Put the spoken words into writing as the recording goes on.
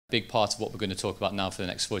big part of what we're going to talk about now for the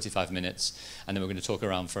next 45 minutes, and then we're going to talk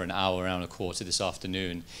around for an hour and a quarter this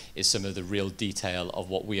afternoon, is some of the real detail of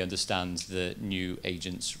what we understand the new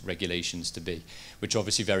agents regulations to be, which are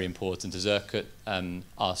obviously very important. As Erkut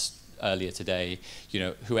asked earlier today,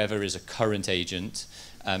 whoever is a current agent,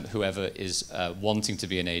 whoever is wanting to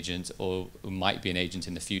be an agent or who might be an agent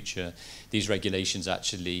in the future, these regulations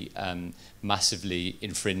actually massively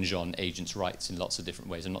infringe on agents' rights in lots of different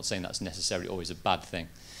ways. I'm not saying that's necessarily always a bad thing.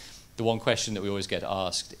 The one question that we always get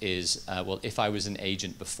asked is, well, if I was an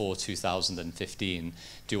agent before 2015,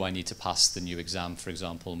 do I need to pass the new exam, for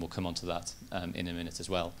example? And we'll come on to that in a minute as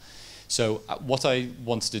well. So what I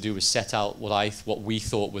wanted to do was set out what we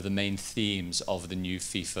thought were the main themes of the new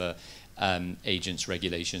FIFA agents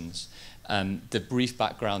regulations. The brief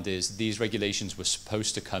background is these regulations were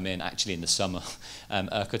supposed to come in actually in the summer.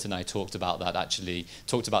 Erkut and I talked about that,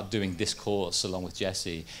 talked about doing this course along with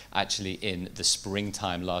Jesse actually in the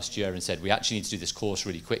springtime last year, and said we actually need to do this course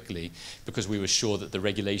really quickly because we were sure that the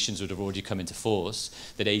regulations would have already come into force,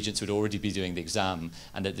 that agents would already be doing the exam,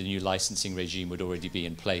 and that the new licensing regime would already be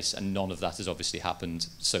in place, and none of that has obviously happened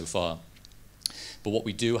so far. But what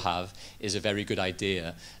we do have is a very good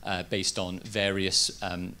idea based on various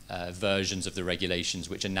versions of the regulations,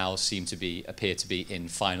 which are now appear to be in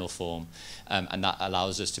final form, and that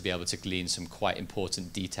allows us to be able to glean some quite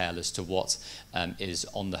important detail as to what is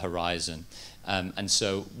on the horizon. And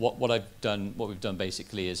so what we've done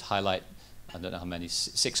basically is highlight, I don't know how many,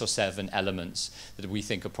 6 or 7 elements that we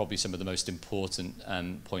think are probably some of the most important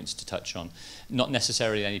points to touch on. Not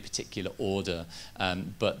necessarily in any particular order,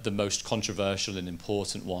 but the most controversial and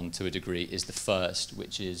important one to a degree is the first,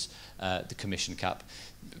 which is the commission cap.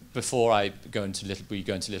 Before we go into a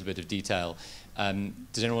little bit of detail,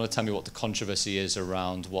 does anyone want to tell me what the controversy is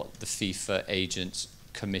around what the FIFA agent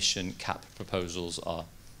commission cap proposals are?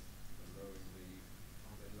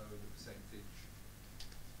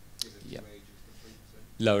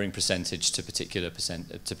 Lowering percentage to particular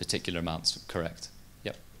amounts, correct?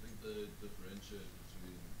 Yep. I think the differentiator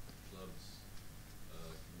between the club's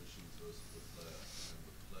commissions versus the player, and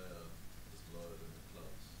the player is lower than the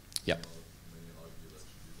club's. Yep. Many argue that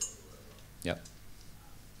should be the other way around. Yep. So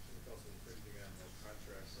it's also infringing on the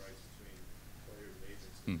contract rights between players and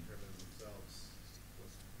agents to determine themselves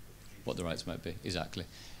what the rights might be, exactly.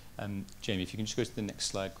 Jamie, if you can just go to the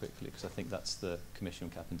next slide quickly, because I think that's the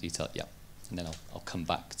commission cap in detail. Yeah. And then I'll come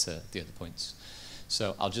back to the other points.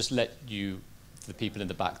 So I'll just let you, the people in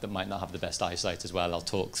the back that might not have the best eyesight as well, I'll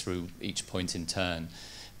talk through each point in turn.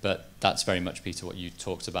 But that's very much, Peter, what you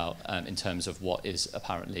talked about in terms of what is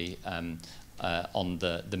apparently on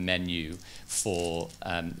the menu for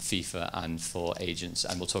FIFA and for agents.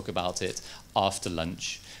 And we'll talk about it after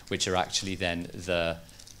lunch, which are actually then the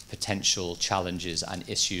potential challenges and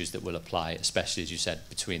issues that will apply, especially, as you said,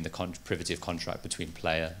 between the privity of contract between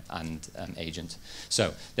player and agent.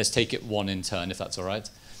 So let's take it one in turn, if that's all right.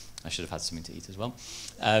 I should have had something to eat as well.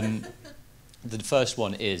 The first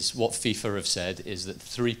one is, what FIFA have said is that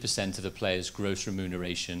 3% of the player's gross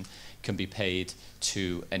remuneration can be paid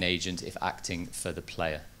to an agent if acting for the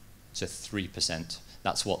player. So 3%.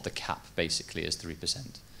 That's what the cap basically is,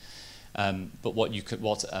 3%. But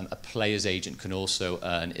what a player's agent can also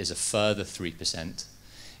earn is a further 3%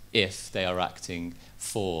 if they are acting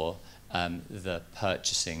for the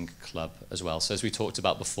purchasing club as well. So as we talked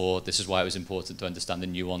about before, this is why it was important to understand the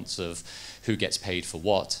nuance of who gets paid for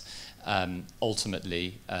what.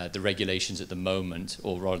 Ultimately, the regulations at the moment,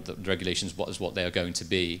 or rather the regulations what they are going to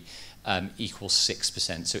be, equals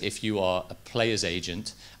 6%. So if you are a player's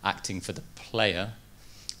agent acting for the player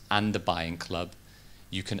and the buying club,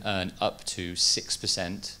 you can earn up to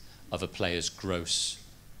 6% of a player's gross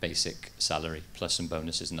basic salary, plus some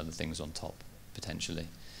bonuses and other things on top, potentially.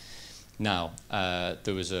 Now,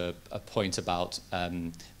 there was a point about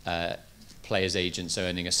players' agents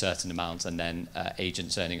earning a certain amount and then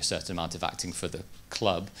agents earning a certain amount if acting for the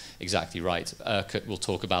club. Exactly right. Erkut will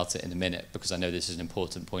talk about it in a minute, because I know this is an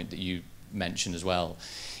important point that you mentioned as well,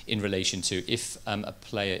 in relation to if if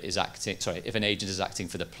an agent is acting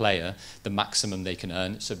for the player, the maximum they can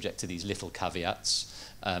earn, subject to these little caveats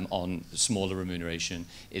on smaller remuneration,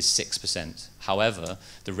 is 6%. However,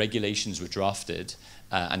 the regulations were drafted,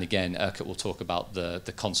 and again, Erkut will talk about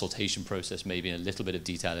the consultation process maybe in a little bit of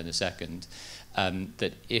detail in a second,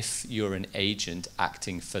 that if you're an agent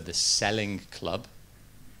acting for the selling club,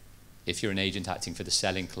 you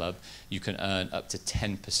can earn up to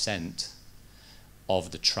 10%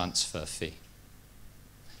 of the transfer fee.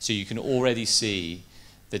 So you can already see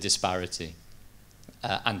the disparity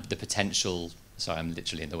and the potential. Sorry, I'm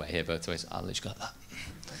literally in the way here both ways. I'll literally go like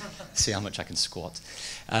that. See how much I can squat.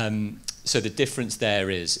 so the difference there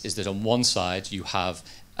is that on one side you have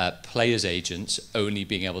players' agents only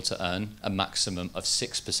being able to earn a maximum of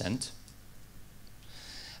 6%.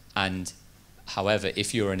 And however,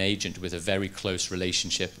 if you're an agent with a very close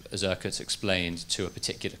relationship, as Erkut explained, to a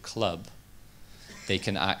particular club,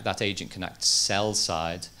 that agent can act sell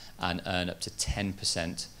side and earn up to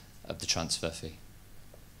 10% of the transfer fee.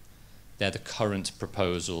 They're the current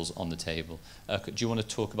proposals on the table. Erkut, do you want to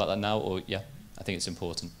talk about that now, or yeah? I think it's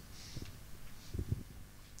important.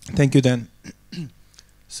 Thank you, Dan.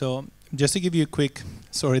 So, just to give you a quick,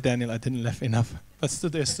 sorry, Daniel, I didn't laugh enough, but still,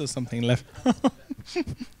 there's still something left.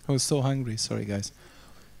 I was so hungry, sorry, guys.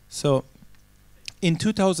 So, in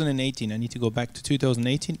 2018, I need to go back to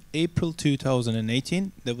 2018, April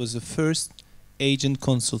 2018, there was the first agent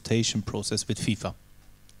consultation process with FIFA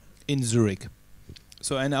in Zurich.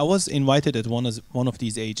 So, and I was invited as one of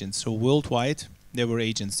these agents. So, worldwide, there were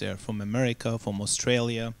agents there from America, from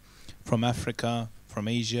Australia, from Africa, from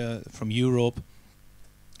Asia, from Europe.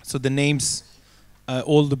 So the names,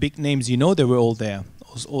 all the big names you know, they were all there.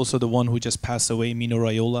 Also the one who just passed away, Mino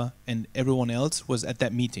Raiola, and everyone else was at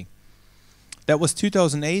that meeting. That was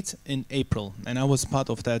 2008 in April, and I was part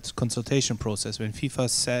of that consultation process when FIFA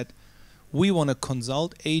said, we want to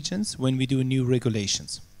consult agents when we do new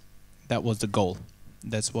regulations. That was the goal.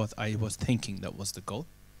 That's what I was thinking that was the goal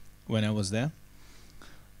when I was there.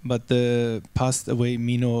 But the passed away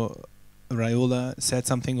Mino Raiola said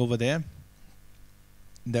something over there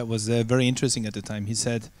that was very interesting at the time. He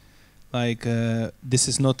said, like, this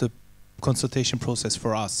is not a consultation process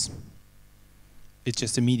for us. It's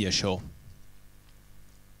just a media show.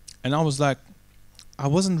 And I was like, I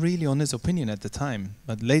wasn't really on his opinion at the time.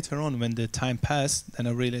 But later on, when the time passed, then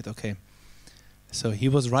I realized, okay, so he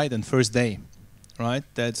was right on first day, right?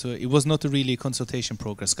 That it was not a really consultation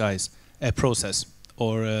process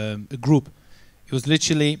or a group. It was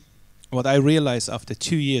literally what I realized after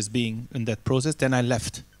 2 years being in that process. Then I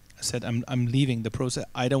left. I said, I'm leaving the process.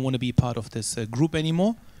 I don't want to be part of this group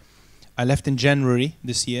anymore. I left in January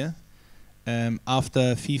this year.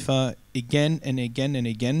 After FIFA again and again and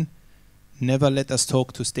again never let us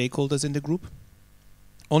talk to stakeholders in the group.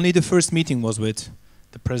 Only the first meeting was with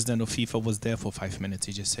the president of FIFA was there for 5 minutes.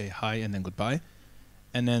 He just say hi and then goodbye.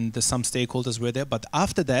 And then some stakeholders were there. But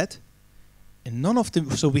after that, and none of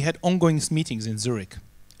them, so we had ongoing meetings in Zurich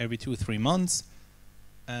every 2 or 3 months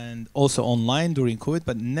and also online during COVID,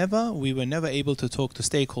 but we were never able to talk to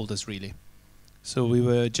stakeholders really. So we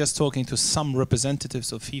were just talking to some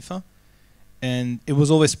representatives of FIFA, and it was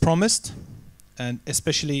always promised, and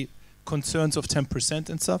especially concerns of 10%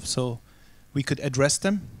 and stuff, so we could address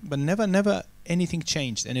them, but never anything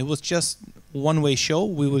changed. And it was just one-way show.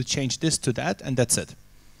 We will change this to that, and that's it.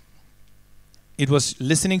 It was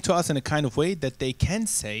listening to us in a kind of way that they can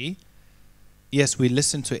say, yes, we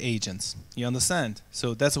listen to agents. You understand?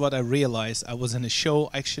 So that's what I realized. I was in a show,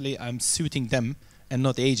 actually, I'm suiting them and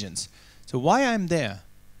not agents. So why I'm there?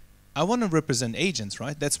 I want to represent agents,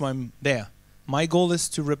 right? That's why I'm there. My goal is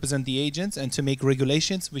to represent the agents and to make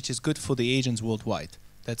regulations which is good for the agents worldwide.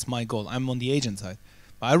 That's my goal. I'm on the agent side.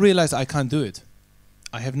 But I realize I can't do it.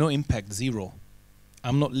 I have no impact, zero.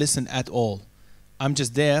 I'm not listened at all. I'm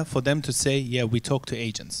just there for them to say, yeah, we talk to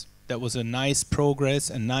agents. That was a nice progress,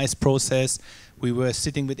 a nice process. We were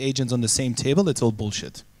sitting with agents on the same table. It's all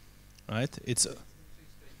bullshit, right? It's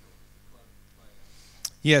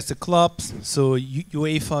yes, the clubs. So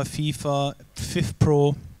UEFA, FIFA,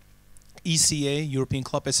 FIFPro, ECA, European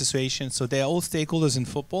Club Association. So they are all stakeholders in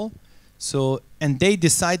football. So and they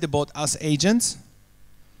decide about us agents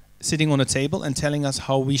sitting on a table and telling us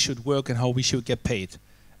how we should work and how we should get paid.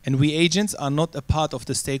 And we agents are not a part of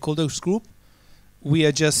the stakeholders group. We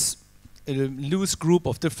are just a loose group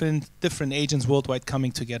of different agents worldwide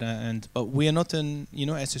coming together, but we are not an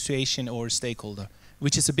association or stakeholder,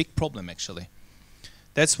 which is a big problem actually.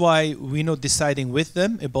 That's why we're not deciding with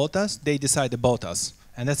them about us. They decide about us,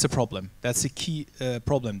 and that's a problem. That's a key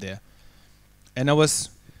problem there. And I was,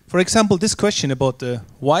 for example, this question about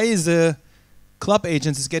why is the club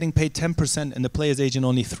agents is getting paid 10% and the players agent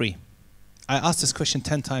only 3%. I asked this question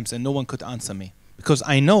 10 times and no one could answer me, because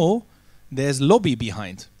I know there's lobby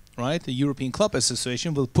behind, right? The European Club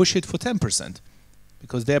Association will push it for 10%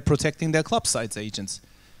 because they're protecting their club sides agents,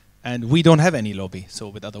 and we don't have any lobby. So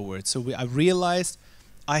with other words, so I realized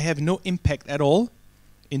I have no impact at all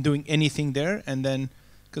in doing anything there. And then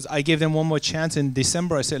because I gave them one more chance in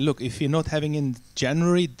December, I said, look, if you're not having in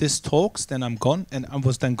January this talks, then I'm gone. And I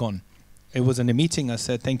was then gone. It was in a meeting. I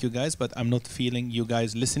said, thank you guys, but I'm not feeling you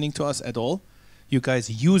guys listening to us at all. You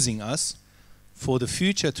guys using us for the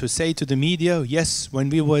future to say to the media, yes, when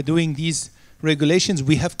we were doing these regulations,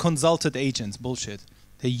 we have consulted agents. Bullshit.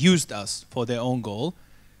 They used us for their own goal,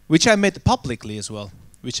 which I made publicly as well,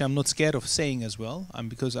 which I'm not scared of saying as well.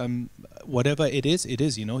 Because whatever it is,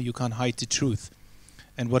 you know, you can't hide the truth.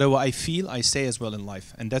 And whatever I feel, I say as well in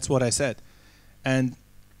life. And that's what I said. And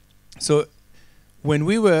so when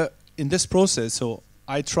we were in this process, so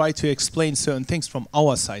I tried to explain certain things from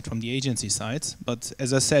our side, from the agency sides. But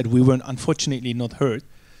as I said, we were unfortunately not heard.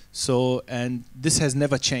 So, and this has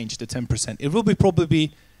never changed, the 10%. It will be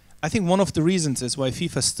probably, I think one of the reasons is why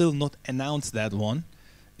FIFA still not announced that one,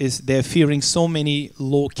 is they're fearing so many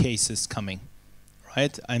law cases coming,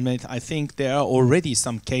 right? I mean, I think there are already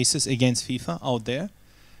some cases against FIFA out there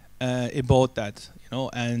about that, you know,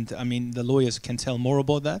 and I mean, the lawyers can tell more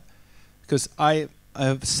about that, because I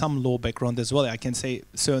have some law background as well. I can say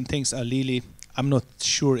certain things are legally, I'm not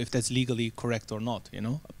sure if that's legally correct or not, you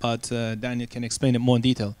know, but Daniel can explain it more in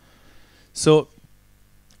detail. So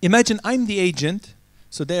imagine I'm the agent.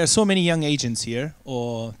 So there are so many young agents here,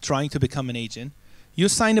 or trying to become an agent. You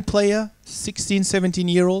sign a player, 16,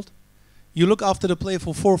 17-year-old. You look after the player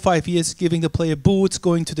for 4 or 5 years, giving the player boots,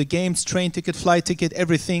 going to the games, train ticket, flight ticket,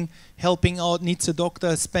 everything, helping out, needs a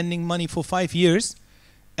doctor, spending money for 5 years.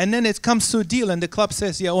 And then it comes to a deal and the club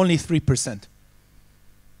says, yeah, only 3%.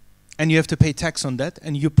 And you have to pay tax on that,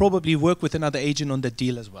 and you probably work with another agent on that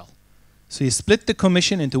deal as well. So you split the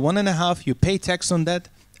commission into 1.5, you pay tax on that,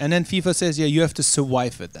 and then FIFA says, yeah, you have to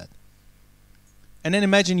survive with that. And then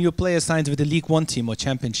imagine your player signs with a League 1 team or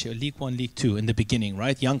Championship, League 1, League 2 in the beginning,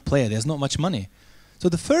 right? Young player, there's not much money. So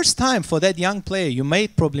the first time for that young player you may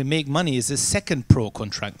probably make money is a second pro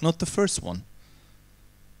contract, not the first one.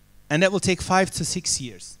 And that will take 5 to 6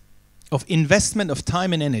 years of investment of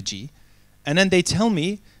time and energy. And then they tell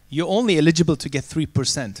me, you're only eligible to get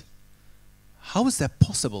 3%. How is that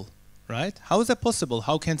possible, right? How is that possible?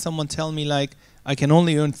 How can someone tell me, like, I can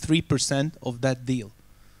only earn 3% of that deal?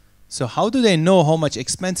 So how do they know how much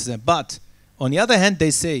expenses are? But on the other hand, they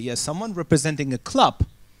say, yes, someone representing a club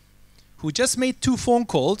who just made 2 phone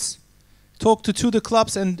calls, talked to 2 of the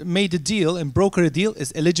clubs and made a deal and broker a deal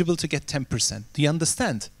is eligible to get 10%. Do you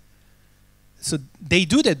understand? So they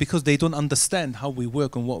do that because they don't understand how we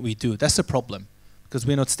work and what we do. That's a problem, because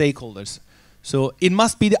we're not stakeholders. So it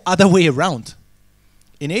must be the other way around.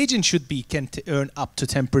 An agent should be can earn up to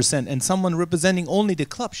 10%, and someone representing only the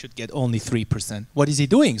club should get only 3%. What is he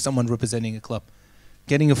doing, someone representing a club?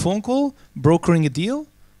 Getting a phone call, brokering a deal,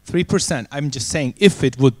 3%. I'm just saying, if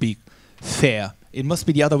it would be fair, it must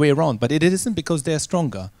be the other way around, but it isn't, because they're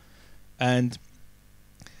stronger. And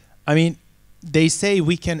I mean, they say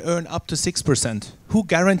we can earn up to 6%. Who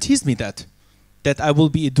guarantees me that I will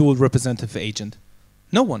be a dual representative agent?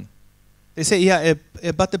 No one. They say, yeah,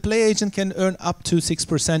 but the player agent can earn up to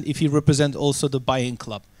 6% if he represents also the buying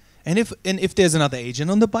club. And if there's another agent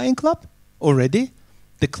on the buying club already,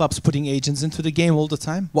 the club's putting agents into the game all the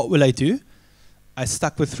time, what will I do? I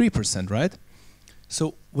stuck with 3%, right?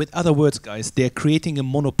 So with other words, guys, they're creating a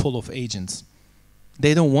monopoly of agents.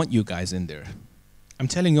 They don't want you guys in there. I'm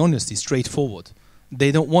telling you honestly, straightforward.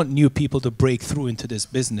 They don't want new people to break through into this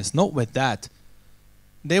business. Not with that.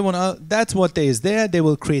 They want that's what there is there. They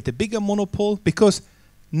will create a bigger monopoly, because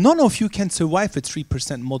none of you can survive a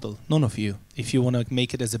 3% model. None of you, if you want to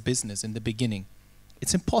make it as a business in the beginning.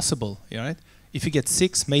 It's impossible, right? If you get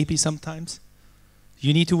 6, maybe sometimes.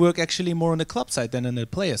 You need to work actually more on the club side than on the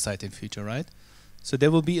player side in future, right? So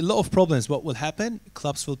there will be a lot of problems. What will happen?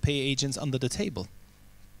 Clubs will pay agents under the table.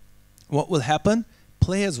 What will happen?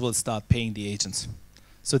 Players will start paying the agents.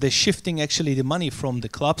 So they're shifting actually the money from the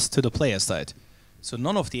clubs to the player side. So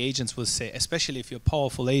none of the agents will say, especially if you're a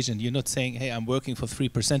powerful agent, you're not saying, hey, I'm working for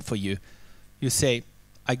 3% for you. You say,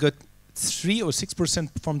 I got 3 or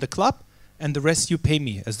 6% from the club, and the rest you pay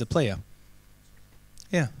me as the player.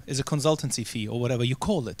 Yeah, as a consultancy fee or whatever you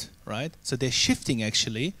call it, right? So they're shifting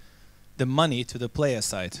actually the money to the player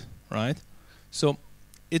side, right? So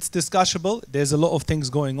it's discussable. There's a lot of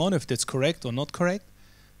things going on, if that's correct or not correct.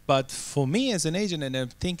 But for me as an agent, and I'm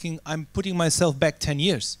thinking, I'm putting myself back 10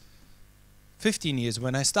 years. 15 years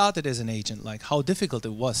when I started as an agent, like how difficult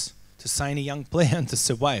it was to sign a young player and to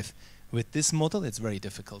survive. With this model, it's very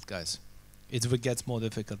difficult, guys. It gets more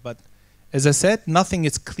difficult. But as I said, nothing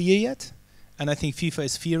is clear yet. And I think FIFA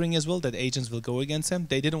is fearing as well that agents will go against them.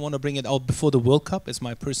 They didn't want to bring it out before the World Cup, is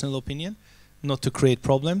my personal opinion, not to create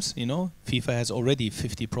problems. You know, FIFA has already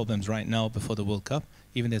 50 problems right now before the World Cup.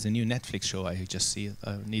 Even there's a new Netflix show I just see,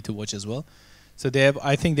 need to watch as well. So they have,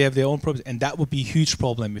 I think they have their own problems, and that would be a huge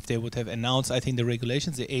problem if they would have announced, I think, the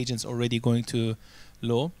regulations, the agents already going to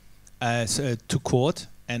law, to court,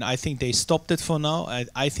 and I think they stopped it for now.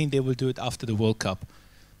 I think they will do it after the World Cup.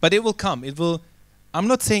 But it will come. It will. I'm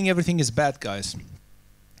not saying everything is bad, guys.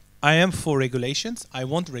 I am for regulations. I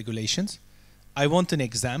want regulations. I want an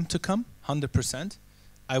exam to come, 100%.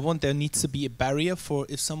 I want there needs to be a barrier for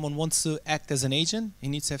if someone wants to act as an agent, he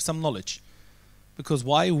needs to have some knowledge. Because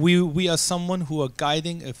why? We are someone who are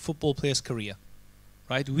guiding a football player's career,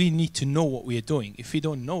 right? We need to know what we are doing. If we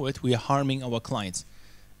don't know it, we are harming our clients.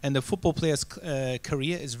 And the football player's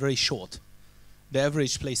career is very short. The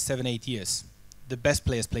average plays 7-8 years. The best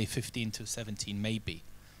players play 15 to 17 maybe.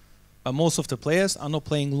 But most of the players are not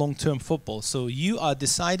playing long-term football. So you are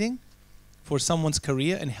deciding for someone's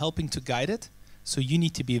career and helping to guide it. So you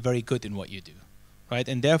need to be very good in what you do, right?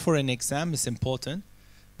 And therefore an exam is important.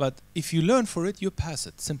 But if you learn for it, you pass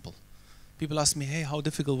it. Simple. People ask me, hey, how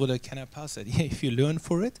difficult can I pass it? Yeah, if you learn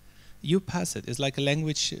for it, you pass it. It's like a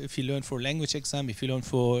language. If you learn for a language exam, if you learn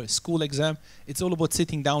for a school exam, it's all about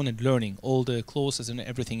sitting down and learning all the clauses and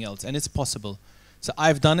everything else. And it's possible. So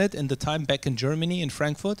I've done it in the time back in Germany, in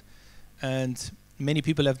Frankfurt. And many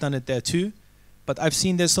people have done it there too. But I've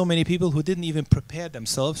seen there's so many people who didn't even prepare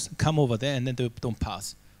themselves, come over there and then they don't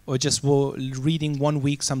pass. Or just were reading 1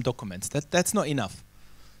 week some documents. That's not enough.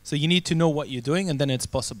 So you need to know what you're doing and then it's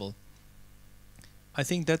possible. I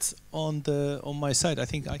think that's on my side. I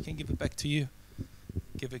think I can give it back to you.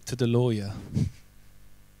 Give it to the lawyer.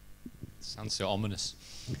 Sounds so ominous.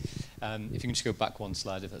 If you can just go back one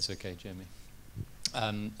slide, if that's okay, Jamie.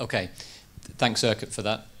 Okay, thanks Erkut for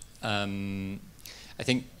that. I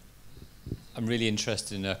think I'm really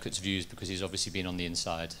interested in Erkut's views because he's obviously been on the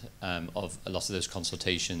inside of a lot of those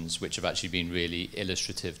consultations, which have actually been really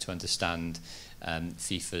illustrative to understand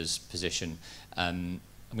FIFA's position. I'm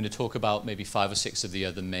going to talk about maybe 5 or 6 of the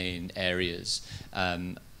other main areas.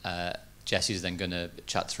 Jesse's then going to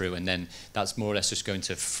chat through, and then that's more or less just going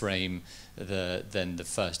to frame the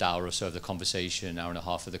first hour or so of the conversation, hour and a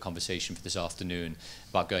half of the conversation for this afternoon,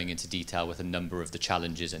 about going into detail with a number of the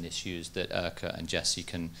challenges and issues that Erkut and Jesse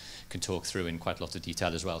can talk through in quite a lot of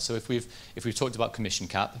detail as well. So if we've talked about commission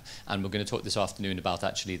cap, and we're going to talk this afternoon about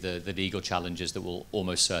actually the legal challenges that will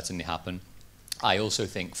almost certainly happen. I also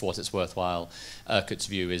think, for what it's worthwhile, Erkut's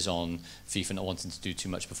view is on FIFA not wanting to do too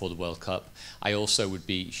much before the World Cup. I also would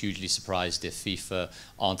be hugely surprised if FIFA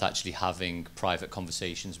aren't actually having private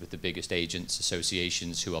conversations with the biggest agents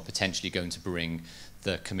associations who are potentially going to bring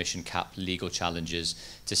the commission cap legal challenges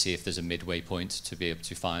to see if there's a midway point to be able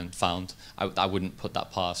to found. I wouldn't put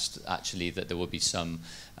that past, actually, that there will be some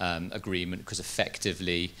agreement, because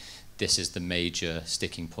effectively this is the major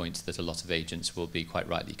sticking point that a lot of agents will be quite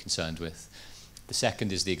rightly concerned with. The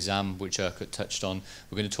second is the exam, which Erkut touched on.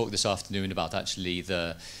 We're going to talk this afternoon about actually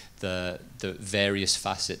the various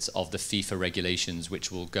facets of the FIFA regulations,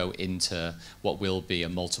 which will go into what will be a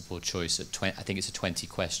multiple choice, I think it's a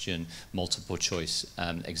 20-question multiple choice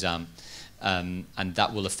exam. And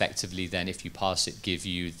that will effectively then, if you pass it, give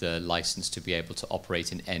you the license to be able to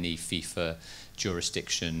operate in any FIFA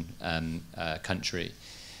jurisdiction country.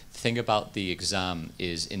 The thing about the exam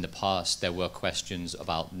is, in the past, there were questions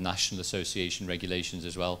about National Association regulations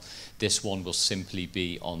as well. This one will simply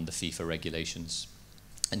be on the FIFA regulations.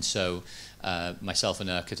 And so myself and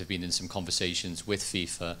Erkut have been in some conversations with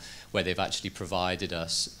FIFA where they've actually provided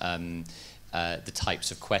us the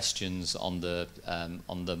types of questions on the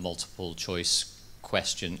multiple choice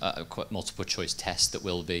multiple choice test that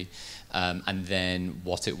will be, and then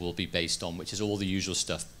what it will be based on, which is all the usual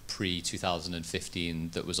stuff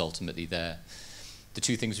pre-2015 that was ultimately there. The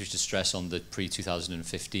two things we should stress on the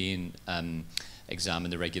pre-2015 exam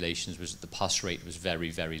and the regulations was that the pass rate was very,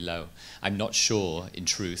 very low. I'm not sure, in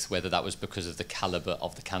truth, whether that was because of the caliber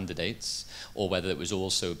of the candidates or whether it was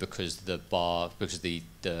also because the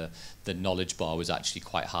knowledge bar was actually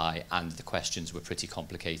quite high and the questions were pretty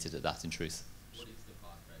complicated at that, in truth. What is the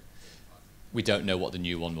pass rate? We don't know what the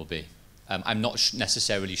new one will be. I'm not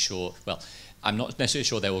necessarily sure, I'm not necessarily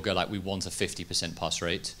sure they will go like, we want a 50% pass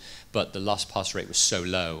rate, but the last pass rate was so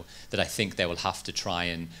low that I think they will have to try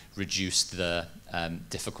and reduce the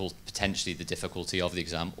potentially the difficulty of the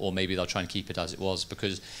exam, or maybe they'll try and keep it as it was,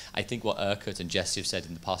 because I think what Erkut and Jesse have said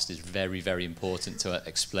in the past is very, very important to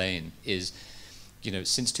explain is,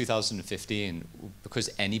 since 2015, because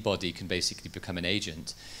anybody can basically become an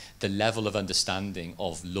agent, the level of understanding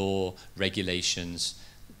of law, regulations,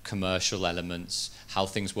 commercial elements, how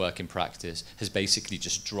things work in practice has basically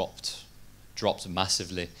just dropped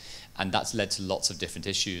massively, and that's led to lots of different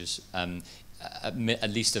issues. At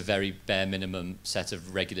least a very bare minimum set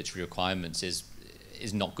of regulatory requirements is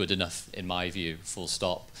not good enough in my view, full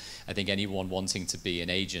stop. I think anyone wanting to be an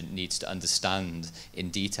agent needs to understand in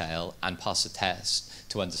detail and pass a test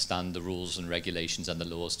to understand the rules and regulations and the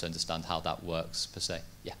laws, to understand how that works per se.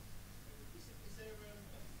 Yeah. Is there a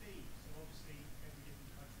fee? So obviously every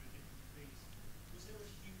different country has different fees. Was there a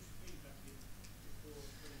huge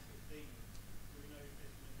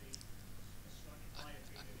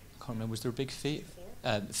can't remember, was there a big fee?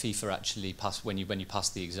 Fee for actually when you pass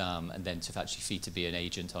the exam, and then to actually fee to be an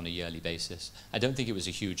agent on a yearly basis. I don't think it was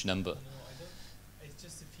a huge number. No, I don't. It's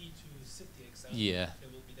just a fee to sit the exam. Yeah. There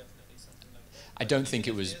will be definitely something like that. I don't think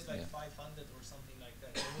it was. There's like Yeah. 500 or something like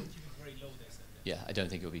that. They will keep it very low, they said. Yeah, I don't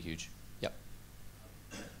think it will be huge. Yep.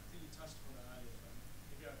 I think you touched on that earlier, but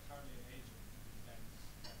if you're currently an agent, then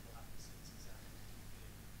that will have to sit this exam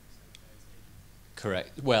as agent. Correct.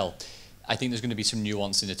 Well, I think there's going to be some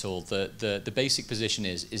nuance in it all. The basic position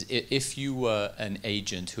is if you were an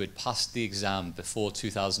agent who had passed the exam before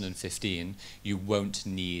 2015, you won't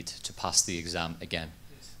need to pass the exam again,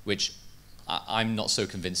 Yes. which I'm not so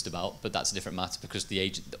convinced about, but that's a different matter because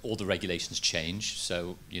all the regulations change.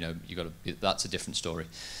 So, that's a different story.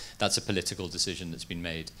 That's a political decision that's been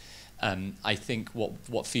made. I think what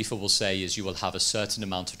FIFA will say is you will have a certain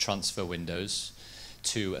amount of transfer windows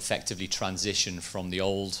to effectively transition from the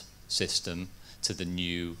old system to the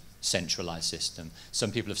new centralized system. Some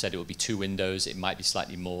people have said it will be 2 windows. It might be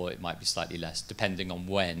slightly more, it might be slightly less, depending on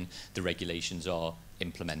when the regulations are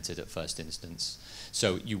implemented at first instance.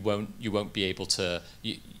 So you won't be able to,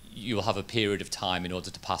 you'll have a period of time in order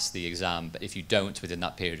to pass the exam, but if you don't within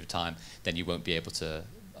that period of time, then you won't be able to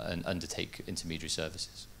undertake intermediary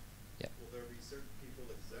services. Yeah. Will there be certain people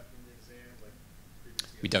accepting the exam, like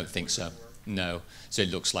previously? We don't think so. No. So it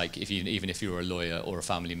looks like even if you're a lawyer or a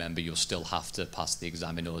family member, you'll still have to pass the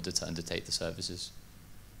exam in order to undertake the services.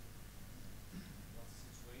 What's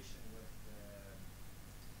the situation with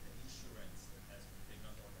the insurance that has been taken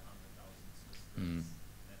out over 100,000 Swiss francs?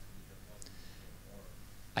 That's been deposited or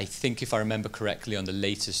I think if I remember correctly, on the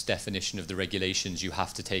latest definition of the regulations, you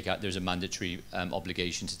have to take out, there's a mandatory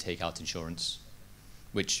obligation to take out insurance,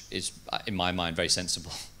 which is, in my mind, very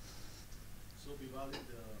sensible. So be valid,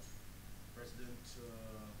 President,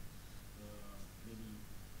 maybe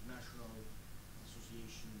national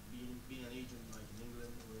association, being an agent like in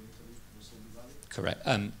England or in Italy, will still be valid? Correct.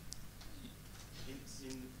 It's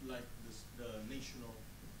in like this, the national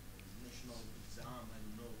exam, I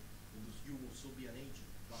don't know, because you will still be an agent,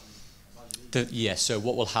 valid agent. Yes, so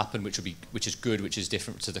what will happen, which is good, which is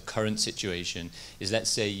different to the current situation, is let's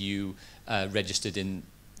say you registered in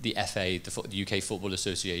the FA, the UK Football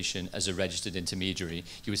Association, as a registered intermediary,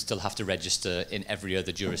 you would still have to register in every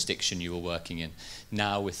other jurisdiction you were working in.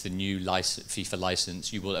 Now, with the new FIFA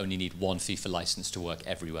license, you will only need one FIFA license to work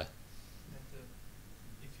everywhere. And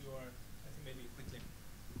if you are, I think maybe quickly.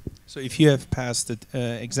 So if you have passed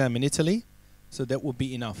the exam in Italy, so that will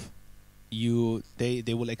be enough.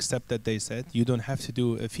 They will accept that. They said you don't have to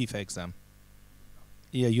do a FIFA exam.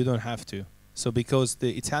 Yeah, you don't have to. So because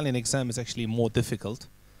the Italian exam is actually more difficult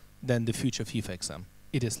than the future FIFA exam.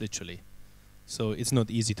 It is literally. So it's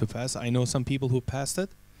not easy to pass. I know some people who passed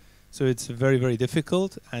it. So it's very, very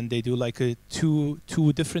difficult, and they do like two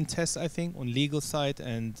different tests, I think, on legal side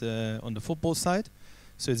and on the football side.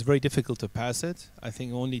 So it's very difficult to pass it. I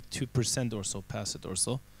think only 2% or so pass it or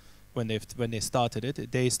so when they started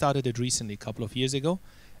it. They started it recently, a couple of years ago,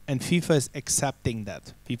 and FIFA is accepting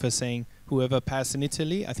that. FIFA is saying whoever passed in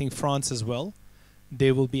Italy, I think France as well,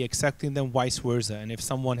 they will be accepting them vice versa. And if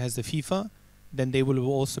someone has the FIFA, then they will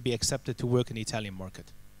also be accepted to work in the Italian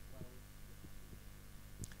market.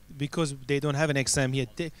 Because they don't have an exam here.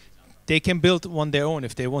 They can build one their own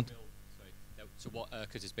if they want. So what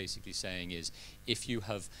Erkut is basically saying is, if you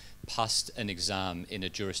have passed an exam in a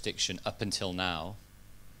jurisdiction up until now,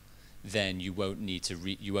 then you won't need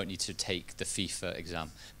to take the FIFA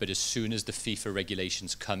exam. But as soon as the FIFA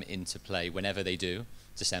regulations come into play, whenever they do,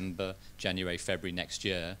 December, January, February next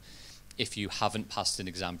year, if you haven't passed an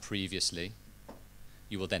exam previously,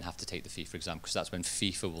 you will then have to take the FIFA exam, because that's when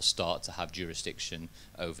FIFA will start to have jurisdiction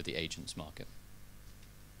over the agents market.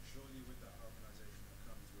 Surely with that harmonization that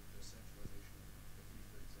comes with the centralization of the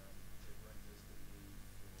FIFA exam, it renders the need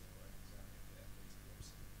for an exam in the FA to be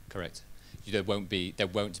obsolete. Correct. There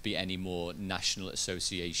won't be any more National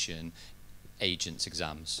Association agents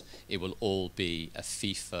exams. It will all be a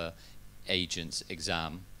FIFA agents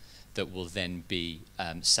exam that will then be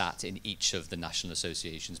sat in each of the national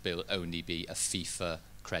associations, but it will only be a FIFA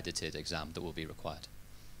accredited exam that will be required.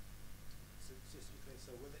 So just to be clear,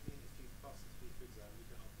 so will it mean if you pass the FIFA exam, you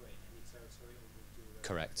can operate in any territory, or will do the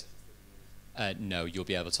Correct. regulations for the No, you'll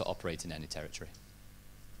be able to operate in any territory.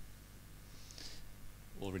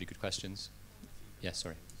 All really good questions. Yes,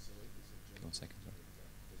 sorry. So is it 1 second. Sorry.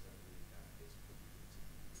 does that mean that it's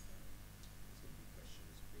probably going to be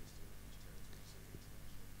questions based on each territory, so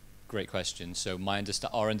international? Great question. So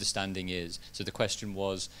our understanding is, so the question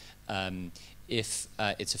was, if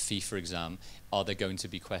it's a FIFA exam, are there going to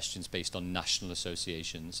be questions based on national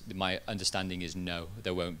associations? My understanding is no,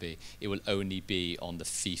 there won't be. It will only be on the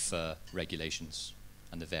FIFA regulations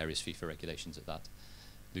and the various FIFA regulations at that.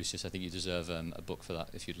 Lucius, I think you deserve a book for that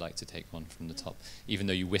if you'd like to take one from the top. Even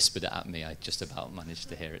though you whispered it at me, I just about managed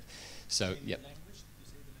to hear it. So, yeah.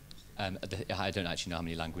 I don't actually know how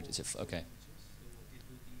many languages. Okay.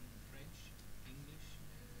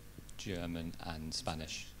 German and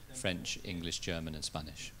Spanish. French, English, German, and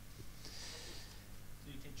Spanish.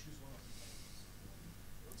 So you can choose one of the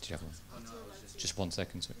languages. Do you have one? Oh, no, I was Just 1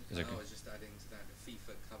 second. Sorry. Is no, that okay? I was just adding to that the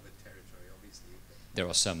FIFA covered territory, obviously. But There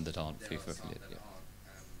are some that aren't there FIFA are some affiliated. that Yeah. aren't,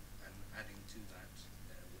 and adding to that,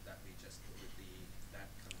 would that be just with that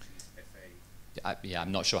country's FA? Yeah,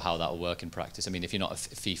 I'm not sure how that will work in practice. I mean, if you're not a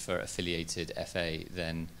FIFA affiliated FA,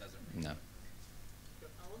 then Doesn't really no.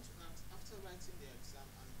 But I want to ask, after writing the exam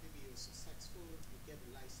and maybe you're successful, you get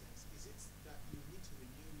the license, is it that you need to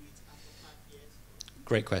renew it after 5 years?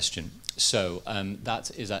 Great question. So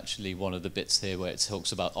that is actually one of the bits here where it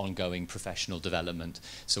talks about ongoing professional development.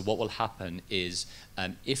 So what will happen is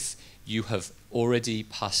if you have already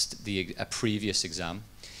passed a previous exam,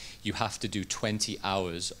 you have to do 20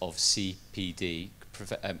 hours of CPD,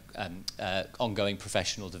 ongoing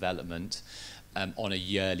professional development, on a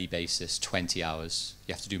yearly basis, 20 hours.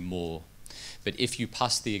 You have to do more. But if you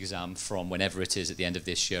pass the exam from whenever it is at the end of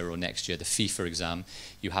this year or next year, the FIFA exam,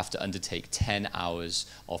 you have to undertake 10 hours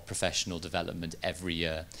of professional development every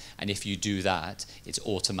year. And if you do that, it's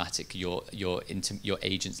automatic. Your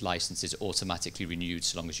agent's license is automatically renewed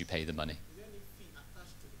so long as you pay the money. Is there any fee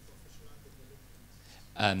attached to the professional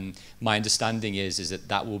development? My understanding is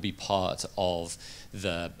that will be part of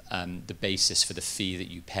the basis for the fee that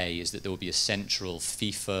you pay, is that there will be a central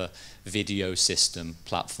FIFA video system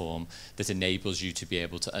platform that enables you to be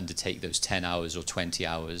able to undertake those 10 hours or 20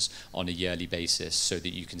 hours on a yearly basis so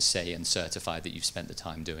that you can say and certify that you've spent the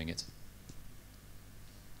time doing it.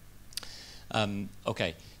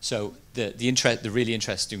 Okay, so the really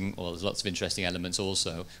interesting, well, there's lots of interesting elements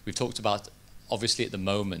also. We've talked about, obviously at the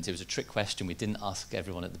moment, it was a trick question. We didn't ask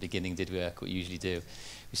everyone at the beginning, did we, Erkut? We usually do.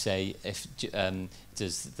 We say,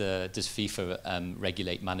 does FIFA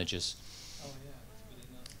regulate managers? Oh yeah, we did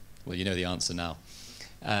not. Well, you know the answer now.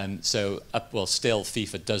 Still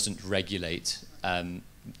FIFA doesn't regulate.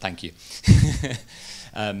 Thank you.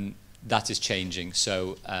 That is changing.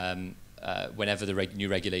 So whenever the new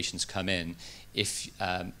regulations come in, if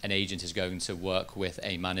an agent is going to work with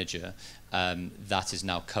a manager, that is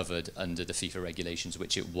now covered under the FIFA regulations,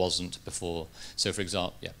 which it wasn't before. So, for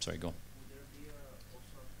example, yeah, sorry, go on. Would there be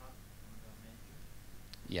also a cap on the manager?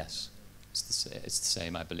 Yes, it's the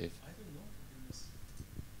same, I believe. I don't know.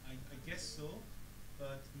 I guess so,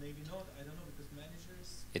 but maybe not. I don't know, because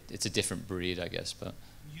managers, It's a different breed, I guess, but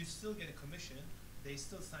you still get a commission. They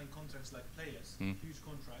still sign contracts like players, huge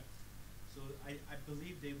contract. So I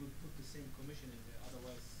believe they would put the same commission in there.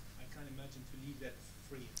 Otherwise, I can't imagine to leave that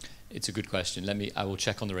free. it's a good question. I will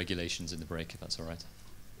check on the regulations in the break, if that's all right.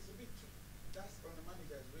 It's a bit tricky. That's on the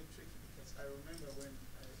manager is very tricky because I remember when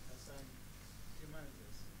I signed few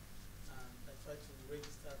managers and I tried to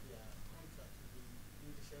register their contract with the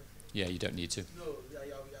English FA. Yeah, you don't need to. No, I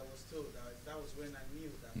was told that was when I knew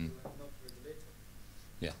that they were not regulated.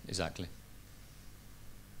 Yeah, exactly.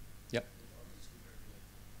 Yep.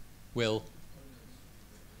 Well,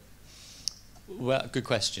 good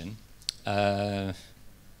question.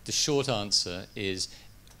 The short answer is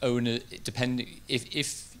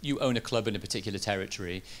if you own a club in a particular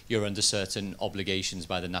territory, you're under certain obligations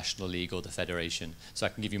by the National League or the Federation. So I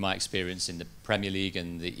can give you my experience in the Premier League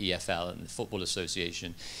and the EFL and the Football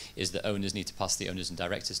Association, is that owners need to pass the owners and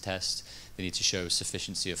directors test. They need to show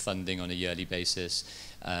sufficiency of funding on a yearly basis.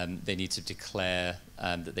 They need to declare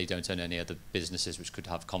that they don't own any other businesses which could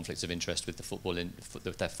have conflicts of interest with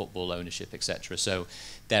their football ownership, etc. So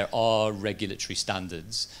there are regulatory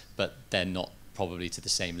standards, but they're not probably to the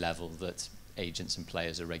same level that agents and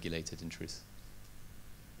players are regulated in truth.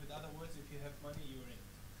 With other words, if you have money, you're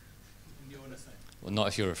in the owner side. Well, not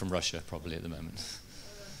if you're from Russia, probably at the moment.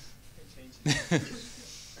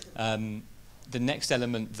 The next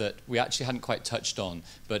element that we actually hadn't quite touched on,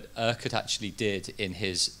 but Erkut actually did in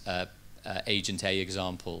his Agent A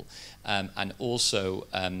example, and also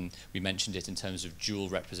we mentioned it in terms of dual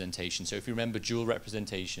representation. So if you remember, dual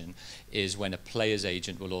representation is when a player's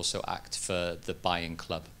agent will also act for the buying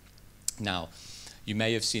club. Now, You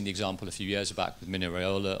may have seen the example a few years back with Mino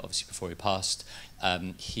Raiola, obviously before he passed.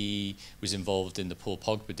 He was involved in the Paul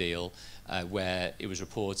Pogba deal, where it was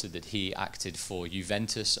reported that he acted for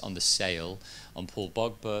Juventus on the sale, on Paul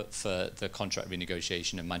Pogba for the contract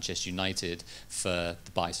renegotiation, and Manchester United for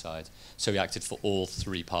the buy side. So he acted for all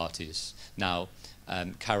three parties. Now,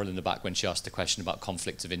 Carol in the back, when she asked the question about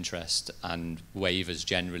conflict of interest and waivers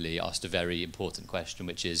generally, asked a very important question,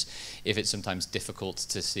 which is if it's sometimes difficult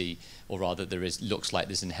to see, or rather looks like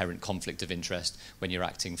there's inherent conflict of interest when you're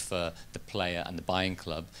acting for the player and the buying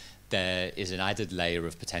club, there is an added layer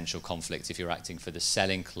of potential conflict if you're acting for the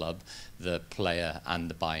selling club, the player and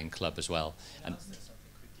the buying club as well. And something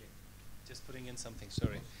quickly. Just putting in something,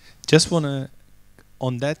 sorry. Just want to,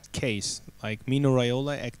 on that case, like Mino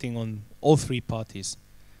Raiola acting on all three parties,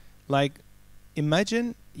 like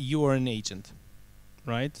imagine you are an agent,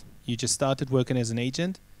 right? You just started working as an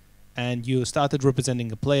agent and you started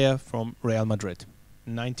representing a player from Real Madrid,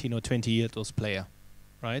 19 or 20 years old player,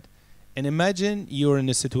 right? And imagine you're in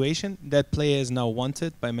a situation that player is now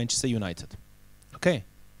wanted by Manchester United. Okay,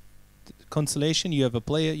 consolation, you have a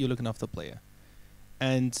player, you're looking after the player.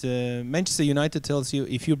 And Manchester United tells you,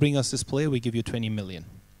 if you bring us this player, we give you 20 million.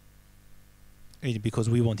 Because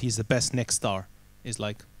he's the best next star. It's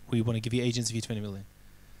like, we want to give you agents if you 20 million.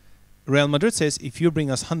 Real Madrid says, if you bring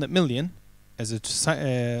us 100 million as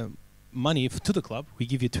a money to the club, we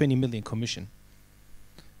give you 20 million commission.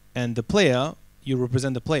 And the player, you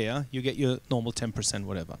represent the player, you get your normal 10%,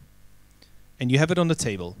 whatever. And you have it on the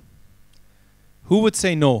table. Who would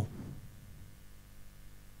say no?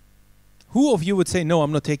 Who of you would say, no,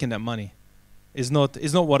 I'm not taking that money? It's not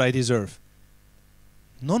what I deserve.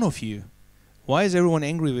 None of you. Why is everyone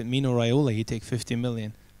angry with Mino Raiola? He take 50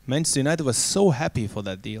 million. Manchester United was so happy for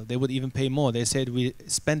that deal. They would even pay more. They said we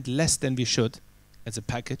spent less than we should as a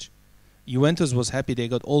package. Juventus was happy. They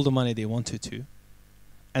got all the money they wanted to.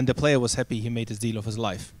 And the player was happy he made his deal of his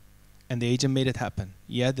life. And the agent made it happen.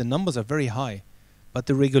 Yeah, the numbers are very high. But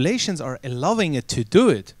the regulations are allowing it to do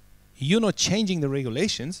it. You're not changing the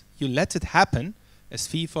regulations. You let it happen as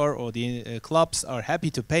FIFA or the clubs are happy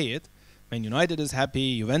to pay it. Man United is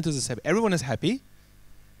happy, Juventus is happy, everyone is happy.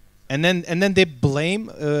 And then they blame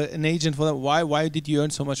an agent for that. Why did you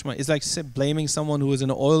earn so much money? It's like blaming someone who is in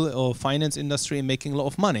the oil or finance industry and making a lot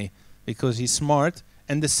of money because he's smart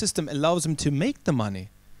and the system allows him to make the money.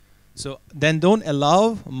 So then don't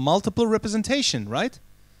allow multiple representation, right?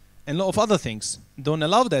 And a lot of other things. Don't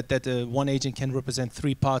allow that one agent can represent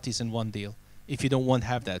three parties in one deal if you don't want to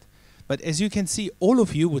have that. But as you can see, all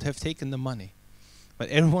of you would have taken the money. But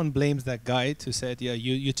everyone blames that guy to say, yeah,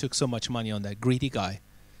 you took so much money on that greedy guy.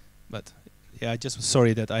 But yeah, I just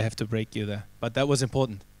sorry that I have to break you there. But that was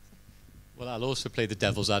important. Well, I'll also play the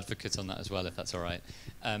devil's advocate on that as well, if that's all right.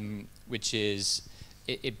 Which is,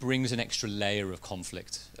 it brings an extra layer of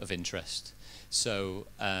conflict of interest. So,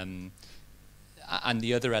 and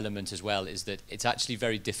the other element as well is that it's actually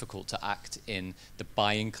very difficult to act in the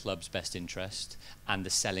buying club's best interest and the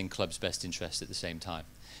selling club's best interest at the same time.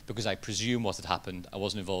 Because I presume what had happened, I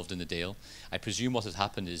wasn't involved in the deal, I presume what had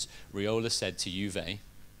happened is Raiola said to Juve,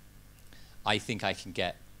 I think I can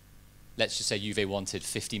get, let's just say Juve wanted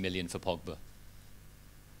 50 million for Pogba.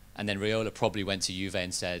 And then Raiola probably went to Juve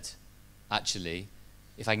and said, actually,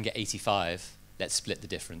 if I can get 85, let's split the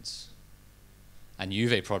difference. And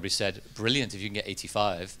Juve probably said, brilliant, if you can get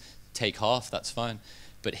 85, take half, that's fine.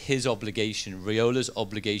 But his obligation, Raiola's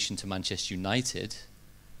obligation to Manchester United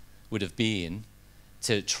would have been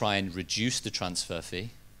to try and reduce the transfer fee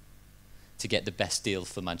to get the best deal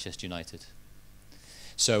for Manchester United.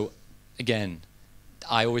 So, again,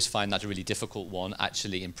 I always find that a really difficult one,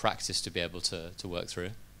 actually, in practice, to be able to work through.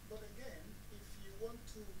 But again, if you want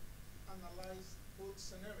to analyze both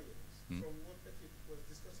scenarios, from what Erkut was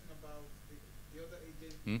discussing about the other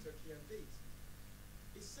agent in Turkey and dates,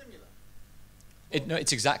 it's similar. No,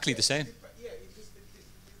 it's exactly the same. Yeah, it's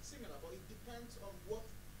similar, but it depends on what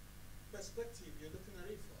perspective you're looking at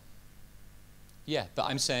it from. Yeah, but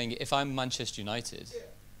I'm saying if I'm Manchester United,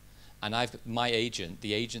 and my agent,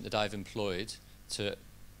 the agent that I've employed to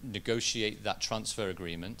negotiate that transfer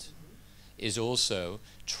agreement, is also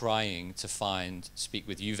trying to speak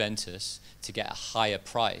with Juventus to get a higher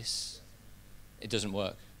price, it doesn't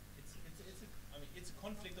work. It's a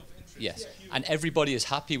conflict of interest. Yes, and everybody is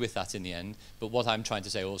happy with that in the end, but what I'm trying to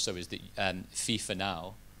say also is that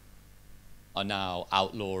FIFA are now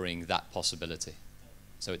outlawing that possibility.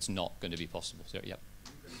 So it's not going to be possible. So, yep.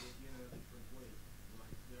 You can begin in a different way.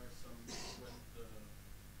 Like there are some, when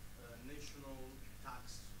the national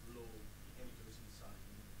tax law enters inside.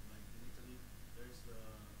 Like in Italy, there's the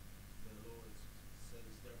law that says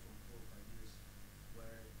it's there for 4 or 5 years,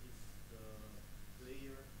 where if the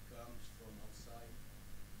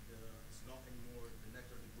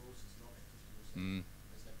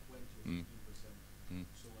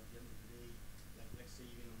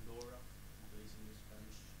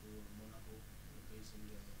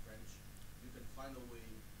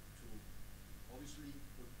obviously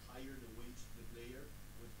put higher the wage to the player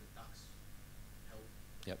with the tax help.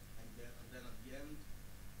 Yep. And then at the end,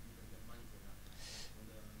 you can get money for that on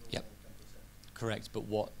the normal Yep. 10%. Correct, but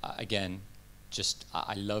what, again, just,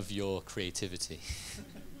 I love your creativity.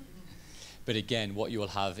 But again, what you will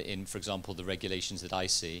have in, for example, the regulations that I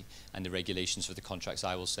see and the regulations for the contracts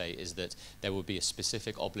I will say is that there will be a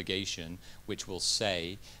specific obligation which will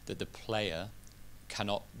say that the player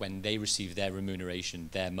cannot, when they receive their remuneration,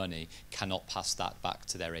 their money, cannot pass that back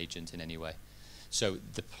to their agent in any way. So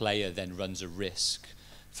the player then runs a risk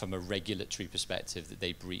from a regulatory perspective that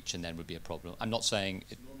they breach and then would be a problem. I'm not saying...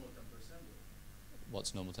 It's normal 10% though.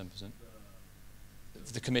 What's normal 10%?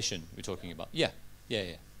 The commission we're talking about. Yeah,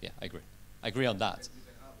 I agree. I agree on that. You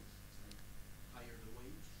can have it's like higher the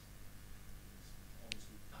wage. It's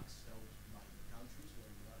obviously tax held by the countries where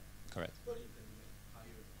you are. Correct. But you can get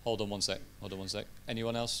higher. Hold on one sec.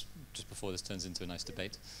 Anyone else? Just before this turns into a nice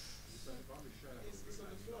debate. So if I'm a shareholder, It's on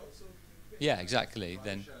the floor, so we can Yeah, exactly. if I'm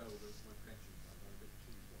Then, a shareholder, it's my pension fund, I get to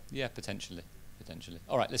choose one. yeah, potentially.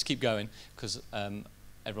 All right, let's keep going because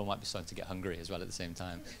everyone might be starting to get hungry as well at the same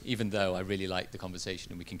time. Even though I really like the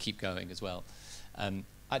conversation and we can keep going as well.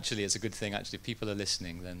 Actually, it's a good thing. Actually, if people are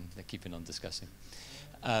listening, then they're keeping on discussing.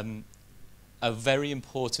 A very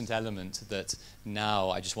important element that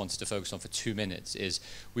now I just wanted to focus on for 2 minutes is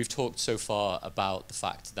we've talked so far about the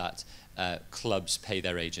fact that clubs pay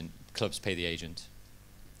the agent.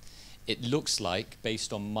 It looks like,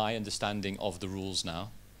 based on my understanding of the rules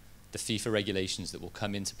now, the FIFA regulations that will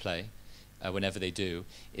come into play whenever they do,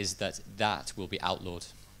 is that will be outlawed.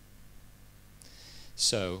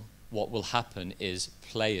 So what will happen is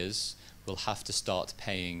players will have to start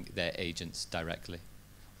paying their agents directly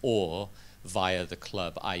or via the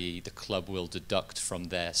club, i.e. the club will deduct from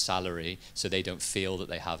their salary so they don't feel that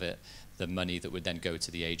they have it, the money that would then go to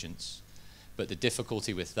the agents. But the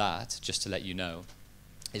difficulty with that, just to let you know,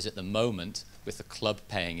 is at the moment, with the club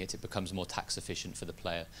paying it, it becomes more tax efficient for the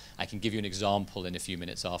player. I can give you an example in a few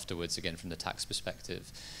minutes afterwards, again from the tax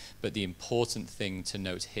perspective. But the important thing to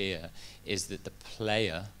note here is that the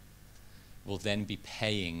player will then be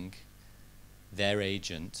paying their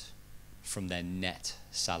agent from their net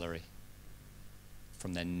salary.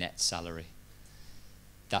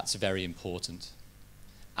 That's very important.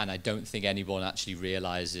 And I don't think anyone actually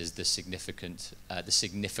realizes the significance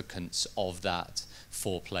of that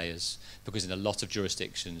for players, because in a lot of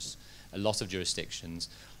jurisdictions,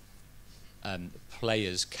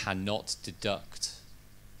 players cannot deduct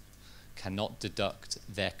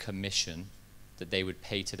their commission that they would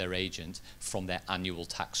pay to their agent from their annual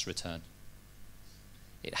tax return.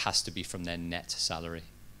 It has to be from their net salary.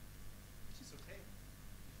 Which is okay.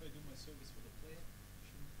 If I do my service for the player,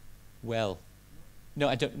 Well, no,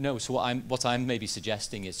 I don't know. So what I'm maybe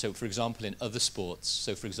suggesting is, so for example, in other sports,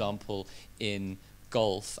 so for example, in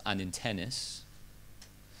golf and in tennis,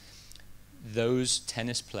 those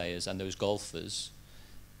tennis players and those golfers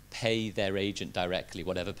pay their agent directly,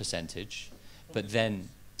 whatever percentage, but then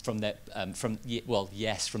from their from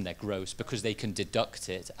their gross, because they can deduct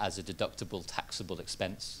it as a deductible taxable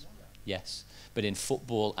expense. Yes, but in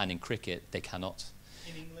football and in cricket they cannot.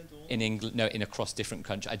 in England or In England, no, in across different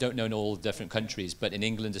countries. I don't know in all different countries, but in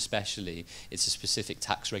England especially, it's a specific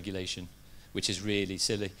tax regulation, which is really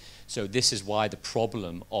silly. So this is why the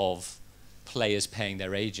problem of players paying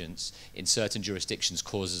their agents in certain jurisdictions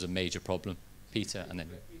causes a major problem. Peter, and then...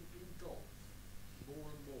 In golf, more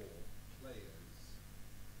and more players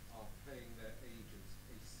are paying their agents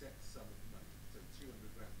a set sum of money, so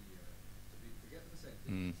 200 grand a year. Forget the percentage,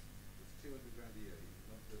 it's 200 grand a year.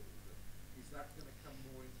 Is that going to come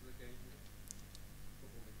more into the game here?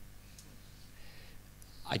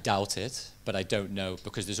 I doubt it, but I don't know,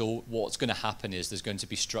 because what's going to happen is there's going to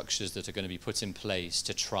be structures that are going to be put in place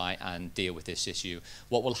to try and deal with this issue.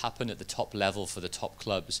 What will happen at the top level for the top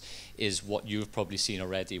clubs is what you've probably seen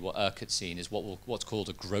already, what Erkut's seen, is what's called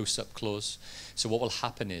a gross-up clause. So what will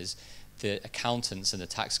happen is the accountants and the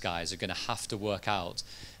tax guys are going to have to work out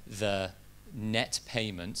the net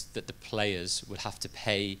payment that the players would have to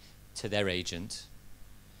pay to their agent,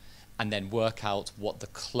 and then work out what the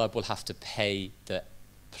club will have to pay the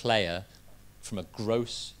player from a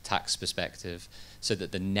gross tax perspective, so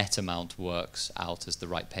that the net amount works out as the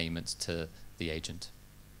right payment to the agent.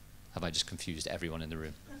 Have I just confused everyone in the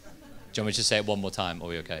room? Do you want me to say it one more time, or are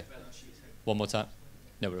we okay? One more time?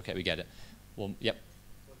 No, we're okay, we get it. Yep.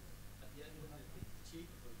 At the end, it's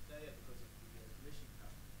cheaper for the player because of the commission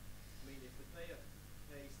cap. I mean, if the player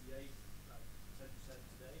pays the agent like 10%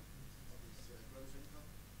 today of his gross income,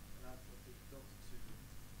 and that would be deducted to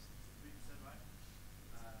 3%, right?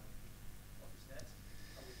 Of his net,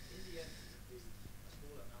 in the end, it would be a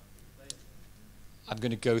smaller amount for the player.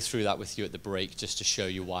 going to go through that with you at the break just to show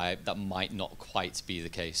you why that might not quite be the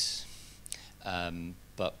case.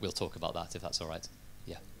 But we'll talk about that if that's all right.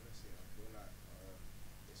 Yeah. I feel like,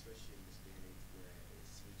 especially in this day and age where it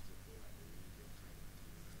seems to feel like the media kind of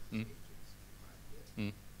Mm. agents quite a bit,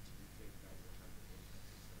 Mm. do you think that will have an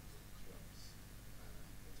impact in terms of clubs,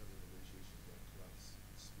 in terms of negotiations where clubs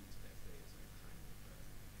speak to their players and kind of,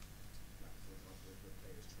 like for example, if the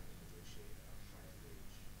players trying to negotiate a higher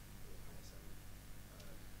wage or higher salary,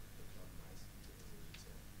 the club might speak to them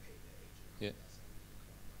to pay their agent Yeah. that salary. The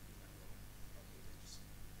club might be like, well, okay, then just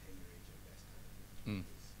pay your agent less kind of Mm.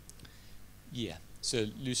 thing. Yeah. So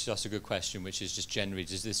Lucy asked a good question, which is just generally,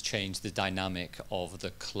 does this change the dynamic of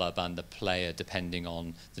the club and the player depending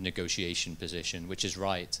on the negotiation position, which is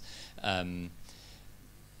right.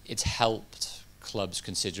 It's helped clubs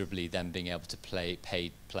considerably, them being able to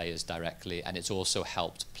pay players directly, and it's also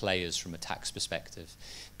helped players from a tax perspective.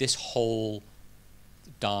 This whole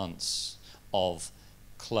dance of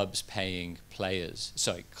clubs paying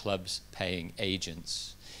clubs paying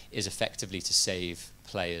agents is effectively to save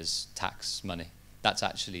players tax money. That's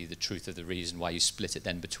actually the truth of the reason why you split it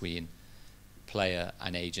then between player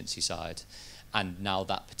and agency side. And now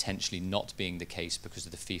that potentially not being the case because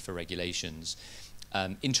of the FIFA regulations,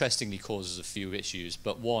 interestingly causes a few issues.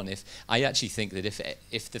 But one, I actually think that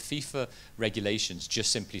if the FIFA regulations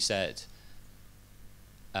just simply said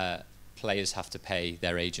players have to pay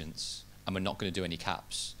their agents and we're not going to do any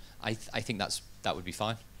caps, I think that would be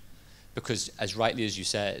fine. Because as rightly as you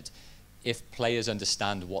said, if players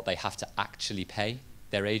understand what they have to actually pay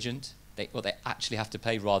their agent, what they actually have to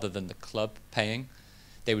pay rather than the club paying,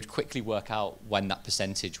 they would quickly work out when that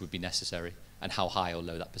percentage would be necessary and how high or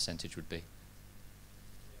low that percentage would be.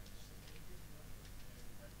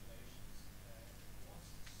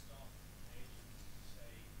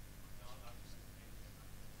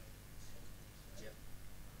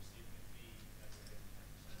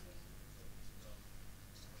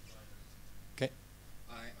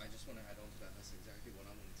 I just want to add on to that. That's exactly what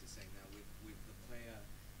I wanted to say now. With the player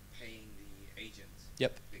paying the agent,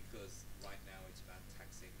 Yep. because right now it's about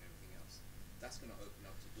taxing and everything else, that's going to open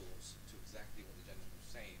up the doors to exactly what the gentleman was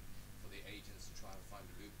saying, for the agents to try and find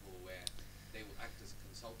a loophole where they will act as a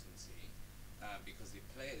consultancy, because the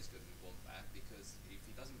player is going to want that, because if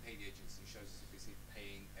he doesn't pay the agents and shows as if he's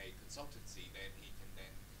paying a consultancy, then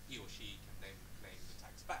he or she can then claim the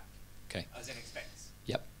tax back as an expense.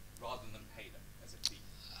 Yep. Rather than pay them as a fee.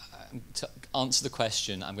 To answer the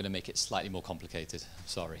question, I'm going to make it slightly more complicated.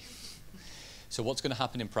 Sorry. So what's going to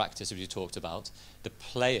happen in practice, as you talked about, the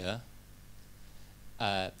player,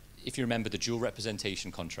 if you remember, the dual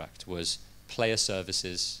representation contract was player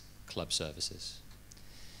services, club services.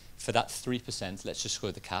 For that 3%, let's just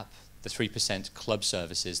go the cap, the 3% club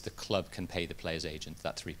services, the club can pay the player's agent,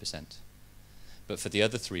 that 3%. But for the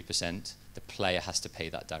other 3%, the player has to pay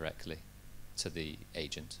that directly to the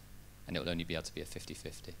agent. And it will only be able to be a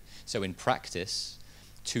 50-50. So in practice,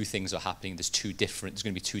 two things are happening. There's going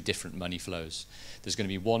to be two different money flows. There's going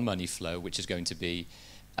to be one money flow, which is going to be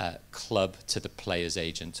club to the player's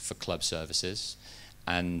agent for club services,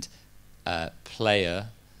 and player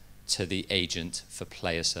to the agent for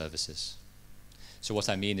player services. So what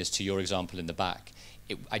I mean is, to your example in the back,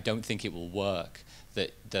 I don't think it will work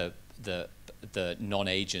that the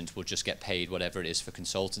non-agent will just get paid whatever it is for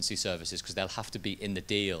consultancy services, because they'll have to be in the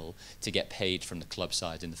deal to get paid from the club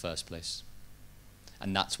side in the first place.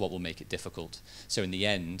 And that's what will make it difficult. So in the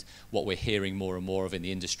end, what we're hearing more and more of in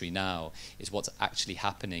the industry now is what's actually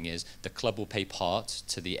happening is the club will pay part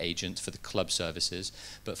to the agent for the club services,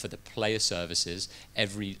 but for the player services, a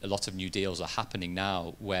lot of new deals are happening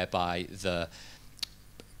now whereby the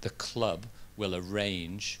club will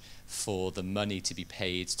arrange for the money to be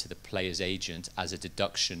paid to the player's agent as a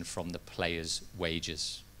deduction from the player's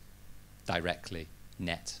wages, directly,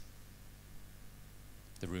 net.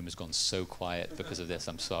 The room has gone so quiet because of this,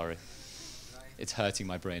 I'm sorry. It's hurting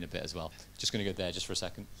my brain a bit as well. Just going to go there just for a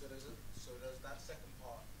second. So does that second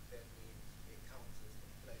part then mean it counts as the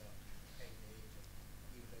player paying the agent,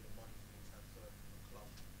 even though the money's being transferred from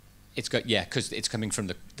the club? Yeah, because it's coming from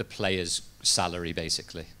the player's salary,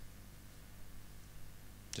 basically.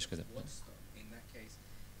 Just go there. In that case,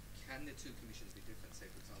 can the two commissions be different? Say,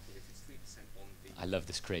 for example, if it's 3% on the... I love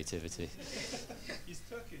this creativity. He's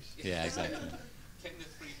Turkish. Yeah, exactly. Can the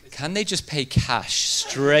 3%... Can they just pay cash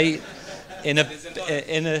straight in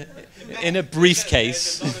a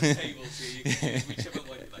briefcase? There's a lot of tables here. You can use whichever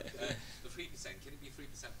one you like. The 3%, can it be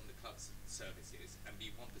 3% on the club's services and be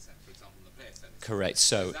 1%, for example, on the player services? Correct.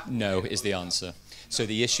 So no is the answer. So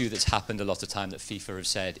the issue that's happened a lot of time that FIFA have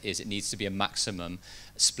said is it needs to be a maximum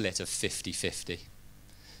split of 50-50.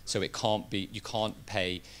 So it can't be, you can't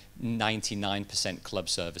pay 99% club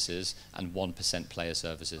services and 1% player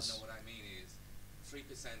services. No, what I mean is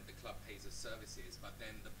 3% the club pays as services, but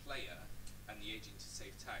then the player and the agent to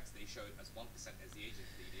save tax, they show it as 1% as the agent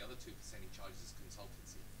fee, the other 2% he charges as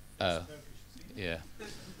consultancy. Oh, yeah.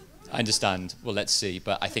 I understand. Well, let's see,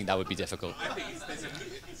 but I think that would be difficult. I think there's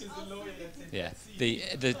Yeah,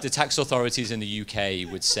 the tax authorities in the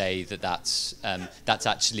UK would say that that's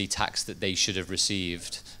actually tax that they should have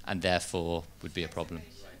received, and therefore would be a problem.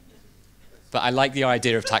 But I like the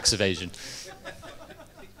idea of tax evasion. I think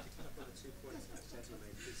picking up on the 2 points that Jazzy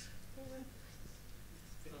made is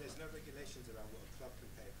there's no regulations around what a club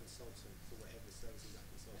can pay a consultant for whatever services that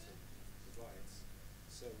consultant provides.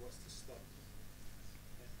 So what's to stop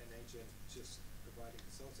an agent just providing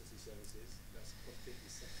consultancy services that's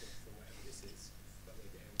completely separate from whatever this is, but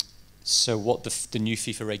they're getting... So what the new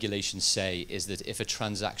FIFA regulations say is that if a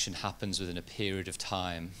transaction happens within a period of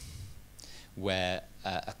time where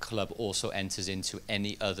a club also enters into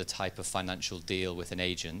any other type of financial deal with an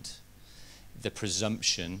agent, the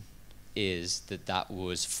presumption is that that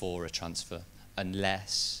was for a transfer,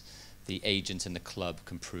 unless the agent and the club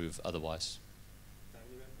can prove otherwise.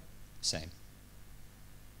 Same.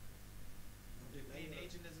 An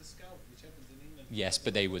agent as a scout, which happens in England. Yes,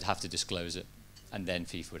 but they would have to disclose it, and then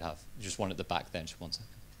FIFA would have. Just one at the back then, just 1 second.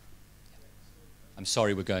 I'm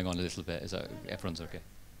sorry we're going on a little bit. Is that, everyone's okay?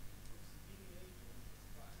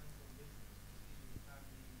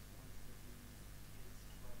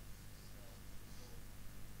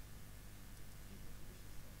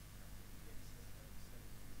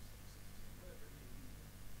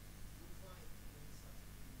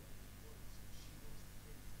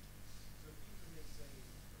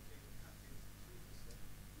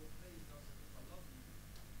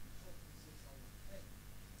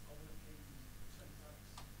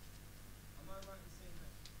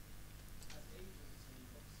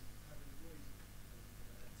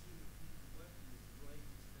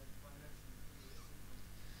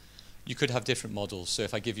 You could have different models. So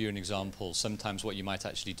if I give you an example, sometimes what you might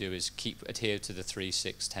actually do is adhere to the 3,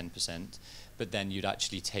 6, 10%, but then you'd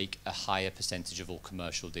actually take a higher percentage of all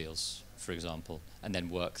commercial deals, for example, and then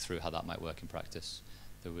work through how that might work in practice.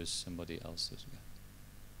 There was somebody else. No,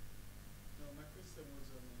 my question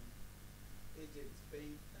was on agents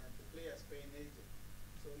paying, the players paying agent.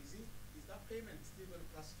 So is that payment still going to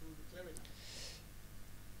pass through the clearinghouse?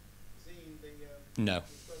 Is it in the No,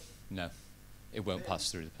 discussion? no. It won't pass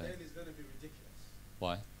through the Then pay. it's going to be ridiculous,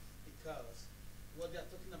 Why? because what they're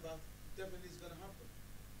talking about definitely is going to happen.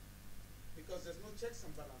 Because there's no checks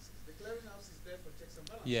and balances. The clearinghouse is there for checks and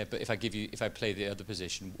balances. Yeah, but if I play the other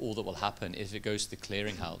position, all that will happen is if it goes to the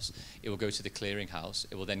clearinghouse, it will go to the clearinghouse,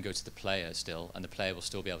 it will then go to the player still, and the player will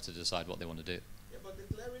still be able to decide what they want to do. Yeah, but the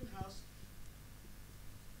clearinghouse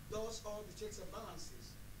does all the checks and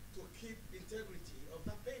balances to keep integrity of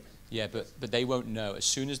that payment. Yeah, but they won't know.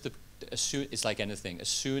 It's like anything. As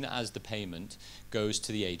soon as the payment goes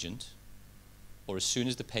to the agent, or as soon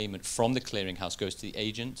as the payment from the clearinghouse goes to the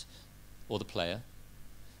agent or the player,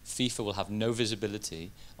 FIFA will have no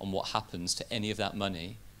visibility on what happens to any of that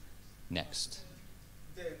money next.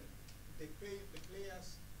 Then they pay the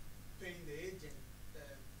players paying the agent.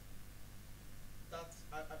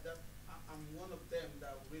 I'm one of them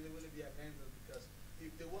that really be against it, because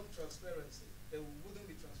if they want transparency, there wouldn't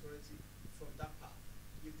be transparency from that part.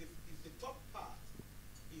 If the top part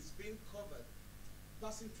is being covered,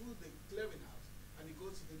 passing through the clearinghouse, and it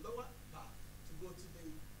goes to the lower part to go to the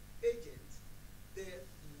agent, there's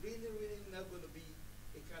really not going to be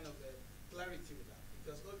a kind of a clarity with that,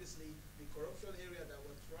 because obviously the corruption area that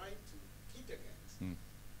we're trying to kick against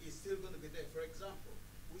is still going to be there. For example,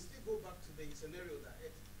 we still go back to the scenario that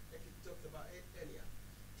Erkut talked about earlier,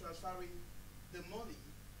 transferring the money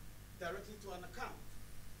directly to an account.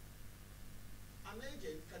 An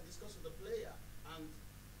agent can discuss with the player and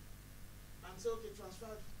say, okay,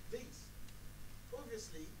 transfer this.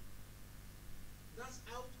 Obviously, that's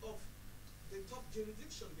out of the top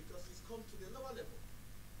jurisdiction because it's come to the lower level.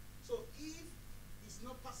 So if it's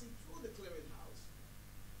not passing through the clearinghouse,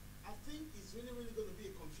 I think it's really going to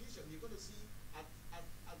be a confusion. You're going to see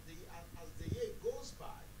as the year goes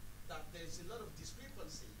by that there's a lot of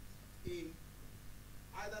discrepancy in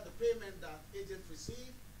either the payment that agents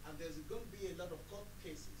receive, and there's going to be a lot of court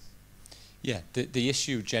cases. Yeah, the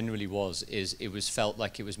issue generally is it was felt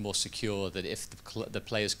like it was more secure that if the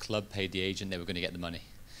player's club paid the agent, they were going to get the money.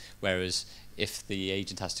 Whereas if the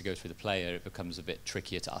agent has to go through the player, it becomes a bit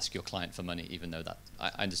trickier to ask your client for money, even though I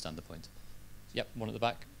understand the point. Yep, one at the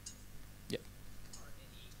back. Yep. Are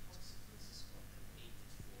any consequences for an agent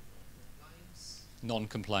for non-compliance?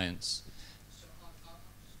 Non-compliance. So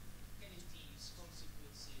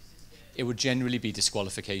It would generally be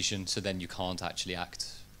disqualification, so then you can't actually act,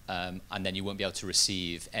 and then you won't be able to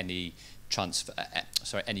receive any transfer,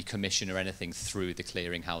 any commission or anything through the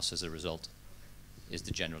clearing house as a result. Is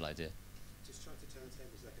the general idea. Just trying to turn the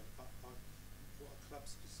tables, like what are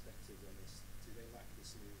clubs' perspectives on this? Do they like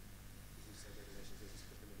this new, as you said, regulations? Does this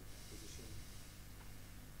put them in a position?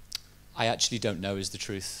 I actually don't know is the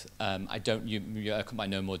truth. I don't, you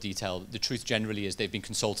might know more detail. The truth generally is they've been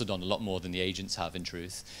consulted on a lot more than the agents have in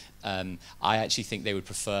truth. I actually think they would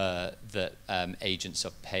prefer that agents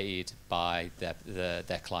are paid by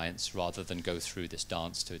their clients rather than go through this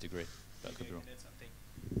dance to a degree. That could be wrong.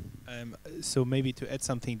 So maybe to add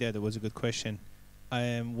something there, that was a good question.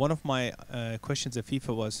 One of my questions at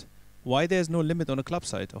FIFA was, why there's no limit on the club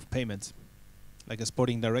side of payments? Like a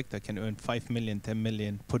sporting director can earn 5 million, 10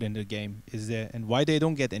 million put in the game. Is there, and why they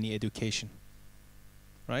don't get any education?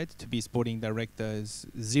 Right? To be sporting director is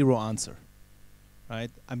zero answer. Right?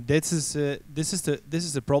 This is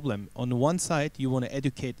the problem. On the one side, you want to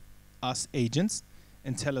educate us agents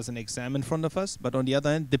and tell us an exam in front of us, but on the other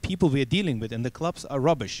hand, the people we are dealing with in the clubs are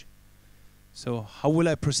rubbish. So how will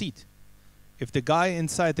I proceed? If the guy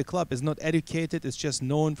inside the club is not educated, it's just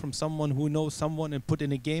known from someone who knows someone and put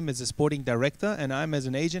in a game as a sporting director, and I'm as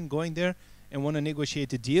an agent going there and want to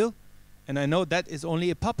negotiate a deal, and I know that is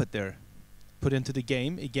only a puppet there, put into the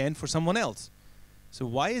game again for someone else. So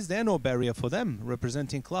why is there no barrier for them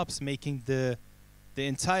representing clubs, making the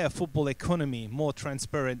entire football economy more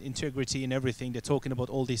transparent, integrity and everything? They're talking about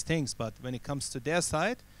all these things, but when it comes to their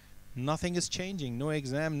side, nothing is changing. No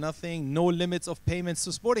exam, nothing, no limits of payments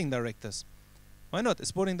to sporting directors. Why not? A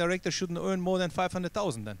sporting director shouldn't earn more than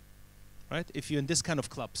 500,000 then, right? If you're in this kind of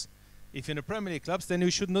clubs. If you're in the Premier League clubs, then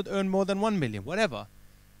you should not earn more than 1 million, whatever.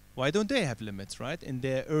 Why don't they have limits, right, in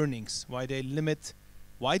their earnings? Why they limit?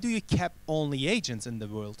 Why do you cap only agents in the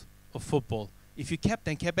world of football? If you cap,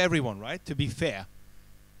 then cap everyone, right? To be fair.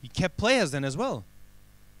 You cap players then as well.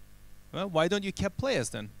 Well, why don't you cap players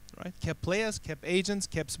then, right? Cap players, cap agents,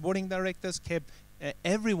 cap sporting directors, cap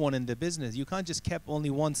everyone in the business. You can't just cap only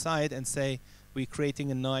one side and say we're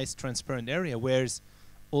creating a nice, transparent area. Where's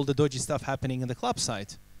all the dodgy stuff happening in the club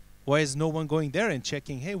side? Why is no one going there and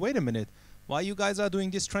checking, hey, wait a minute, why you guys are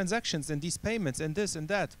doing these transactions and these payments and this and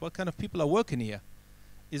that? What kind of people are working here?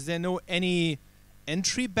 Is there no any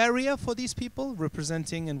entry barrier for these people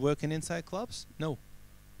representing and working inside clubs? No,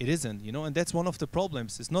 it isn't, you know, and that's one of the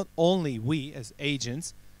problems. It's not only we as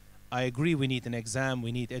agents. I agree we need an exam,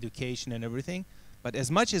 we need education and everything, but as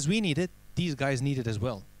much as we need it, these guys need it as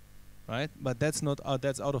well, right? But that's not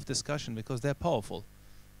that's out of discussion because they're powerful.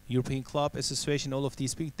 European Club Association, all of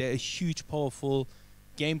these people, they're a huge, powerful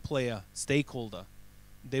game player, stakeholder.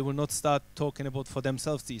 They will not start talking about for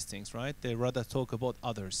themselves these things, right? They rather talk about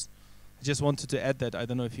others. I just wanted to add that. I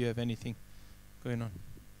don't know if you have anything going on.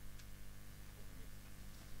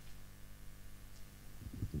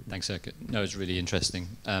 Thanks, Erkut. No, it's really interesting.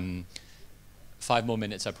 5 more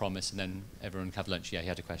minutes, I promise, and then everyone can have lunch. Yeah, he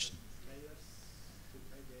had a question.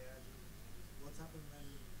 What's happened when,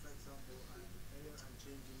 for example, I'm a player, I'm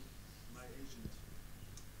changing my agent?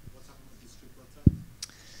 What's happened with this triple term?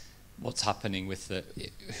 What's happening with the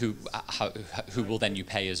who will then you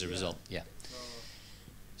pay as a result? Yeah.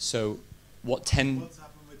 So what's happened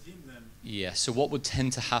with him then? Yeah. So what would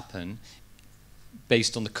tend to happen,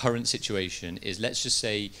 based on the current situation, is let's just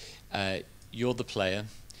say you're the player.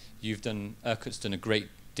 Erkut's done a great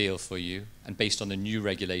deal for you, and based on the new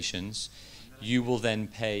regulations, you will then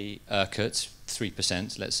pay Erkut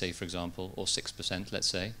 3%, let's say, for example, or 6%, let's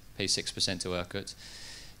say, pay 6% to Erkut.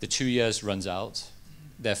 The 2 years runs out,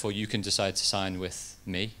 therefore you can decide to sign with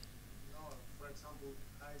me. No, for example,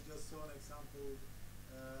 I just saw an example,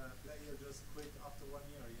 player just quit after 1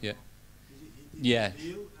 year, you know? He did a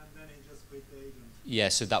deal, and then he just quit the agent. Yeah,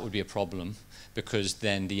 so that would be a problem, because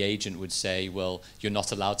then the agent would say, well, you're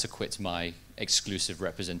not allowed to quit my exclusive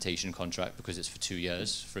representation contract because it's for 2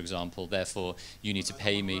 years, for example. Therefore, you need to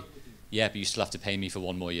pay me. Yeah, but you still have to pay me for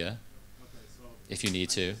 1 more year, if you need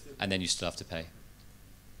to, and then you still have to pay.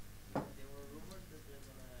 There were rumors that they're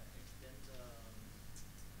going to extend the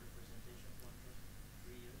representation contract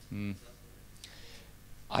 3 years.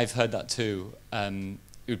 I've heard that too.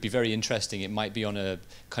 It would be very interesting. It might be on a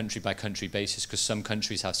country-by-country basis, because some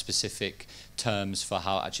countries have specific terms for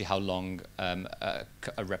how long a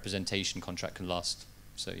representation contract can last.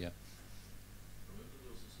 So yeah. Remember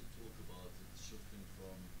there was also talk about it shifting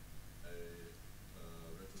from a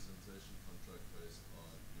representation contract based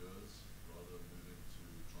on years rather than moving to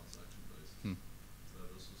transaction based. Is that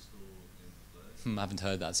also still in play? I haven't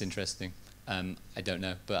heard that. It's interesting. I don't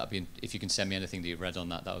know, but if you can send me anything that you've read on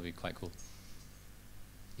that, that would be quite cool.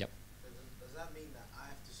 Does that mean that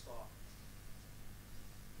I have to start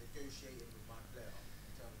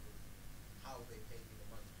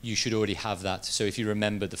you should already have that. So if you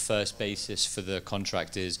remember, the first basis for the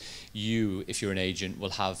contract is you, if you're an agent,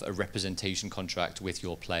 will have a representation contract with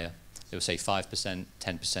your player. It will say 5%,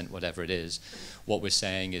 10%, whatever it is. What we're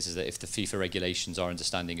saying is that if the FIFA regulations, our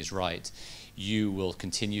understanding is right, you will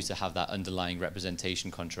continue to have that underlying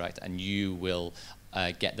representation contract, and you will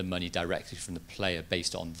get the money directly from the player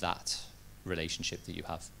based on that relationship that you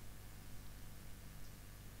have.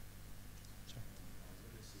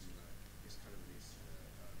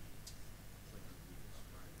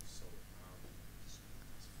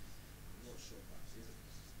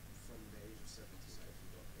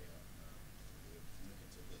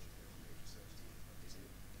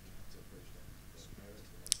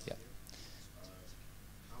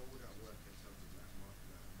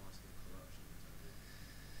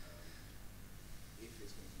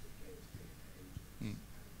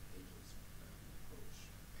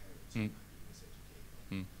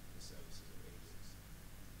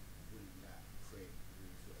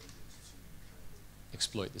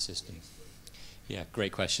 Exploit the system. Yeah,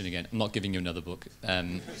 great question again. I'm not giving you another book.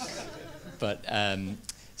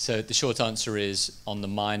 So the short answer is, on the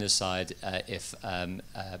minor side, if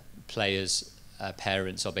players'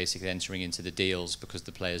 parents are basically entering into the deals because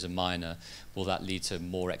the players are minor, will that lead to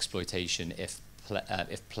more exploitation if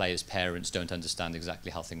players' parents don't understand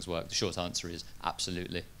exactly how things work? The short answer is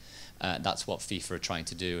absolutely. That's what FIFA are trying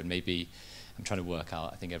to do, and maybe I'm trying to work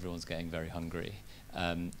out. I think everyone's getting very hungry.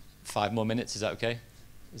 5 more minutes, is that okay?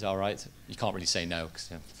 Is that all right? You can't really say no, because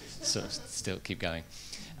so still keep going.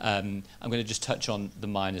 I'm going to just touch on the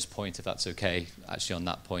minors point, if that's okay, actually on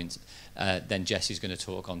that point. Then Jesse's going to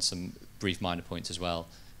talk on some brief minor points as well.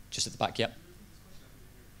 Just at the back, yep.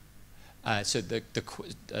 So the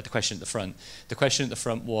question at the front. The question at the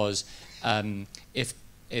front was,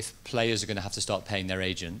 if players are going to have to start paying their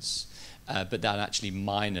agents, but then actually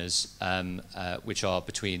minors, which are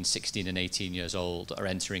between 16 and 18 years old, are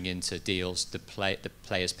entering into deals, the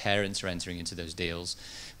players' parents are entering into those deals,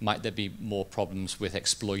 might there be more problems with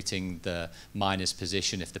exploiting the minor's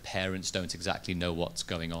position if the parents don't exactly know what's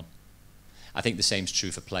going on? I think the same is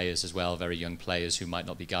true for players as well, very young players who might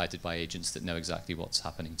not be guided by agents that know exactly what's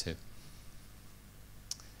happening too.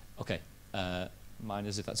 Okay,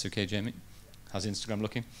 minors, if that's okay, Jamie. How's Instagram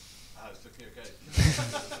looking? It's looking okay.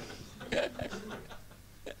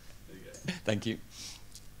 Thank you.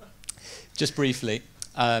 Just briefly,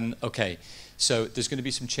 okay, so there's going to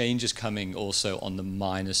be some changes coming also on the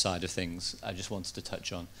minor side of things I just wanted to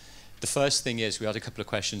touch on. The first thing is, we had a couple of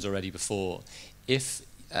questions already before. If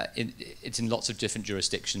it's in lots of different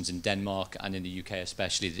jurisdictions in Denmark and in the UK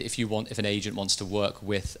especially, that if an agent wants to work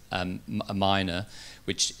with a minor,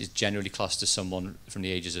 which is generally classed as someone from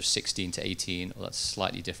the ages of 16 to 18, or that's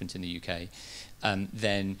slightly different in the UK,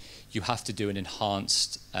 then you have to do an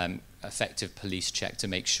enhanced effective police check to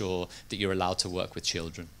make sure that you're allowed to work with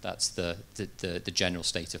children. That's the general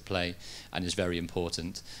state of play, and is very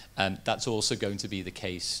important. That's also going to be the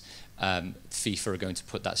case. FIFA are going to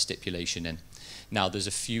put that stipulation in. Now, there's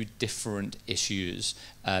a few different issues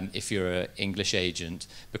if you're an English agent,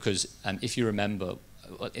 because if you remember,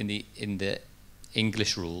 in the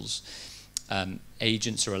English rules,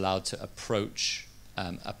 agents are allowed to approach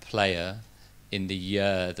a player in the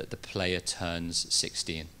year that the player turns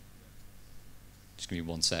 16. Just give me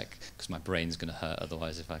 1 sec, because my brain's going to hurt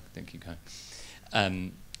otherwise if I think you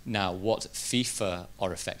can. Now, what FIFA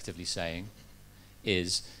are effectively saying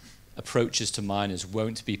is approaches to minors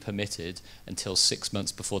won't be permitted until 6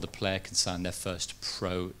 months before the player can sign their first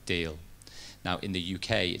pro deal. Now, in the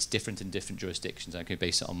UK, it's different in different jurisdictions. I can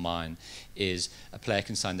base it on mine. Is a player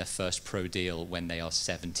can sign their first pro deal when they are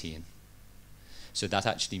 17. So that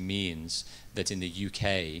actually means that in the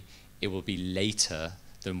UK, it will be later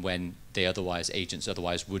than when agents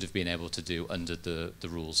otherwise would have been able to do under the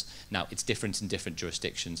rules. Now, it's different in different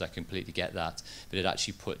jurisdictions, I completely get that, but it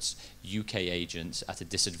actually puts UK agents at a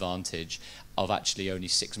disadvantage of actually only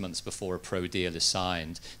 6 months before a pro deal is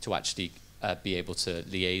signed to actually be able to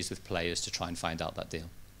liaise with players to try and find out that deal.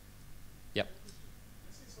 Yep.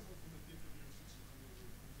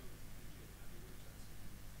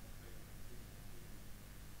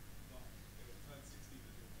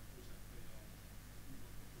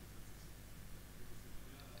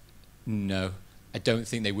 No, I don't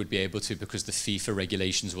think they would be able to, because the FIFA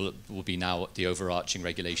regulations will be now the overarching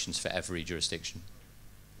regulations for every jurisdiction.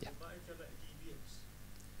 Yeah.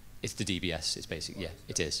 It's the DBS, it's basically, yeah,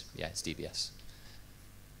 it is. Yeah, it's DBS.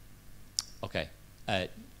 Okay,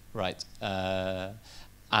 right.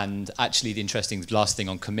 And actually the interesting last thing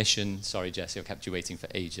on commission, sorry Jesse, I kept you waiting for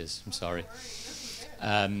ages, I'm sorry,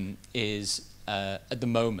 is at the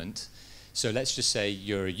moment, So let's just say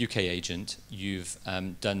you're a UK agent, you've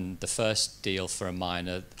done the first deal for a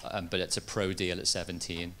minor, but it's a pro deal at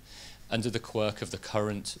 17. Under the quirk of the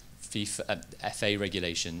current FIFA, FA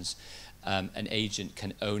regulations, an agent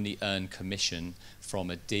can only earn commission from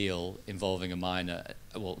a deal involving a minor,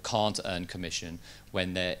 well, can't earn commission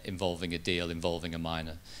when they're involving a deal involving a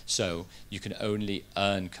minor. So you can only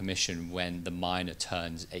earn commission when the minor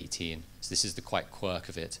turns 18. So this is the quite quirk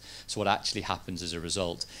of it. So what actually happens as a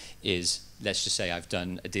result is, let's just say I've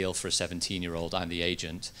done a deal for a 17-year-old, I'm the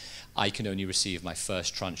agent, I can only receive my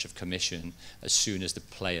first tranche of commission as soon as the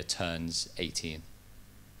player turns 18.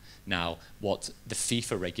 Now, what the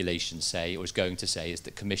FIFA regulations say, or is going to say, is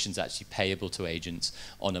that commission's actually payable to agents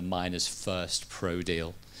on a minor's first pro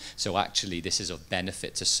deal. So actually, this is of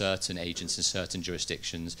benefit to certain agents in certain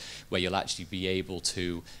jurisdictions where you'll actually be able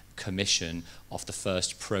to commission off the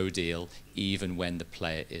first pro deal even when the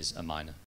player is a minor.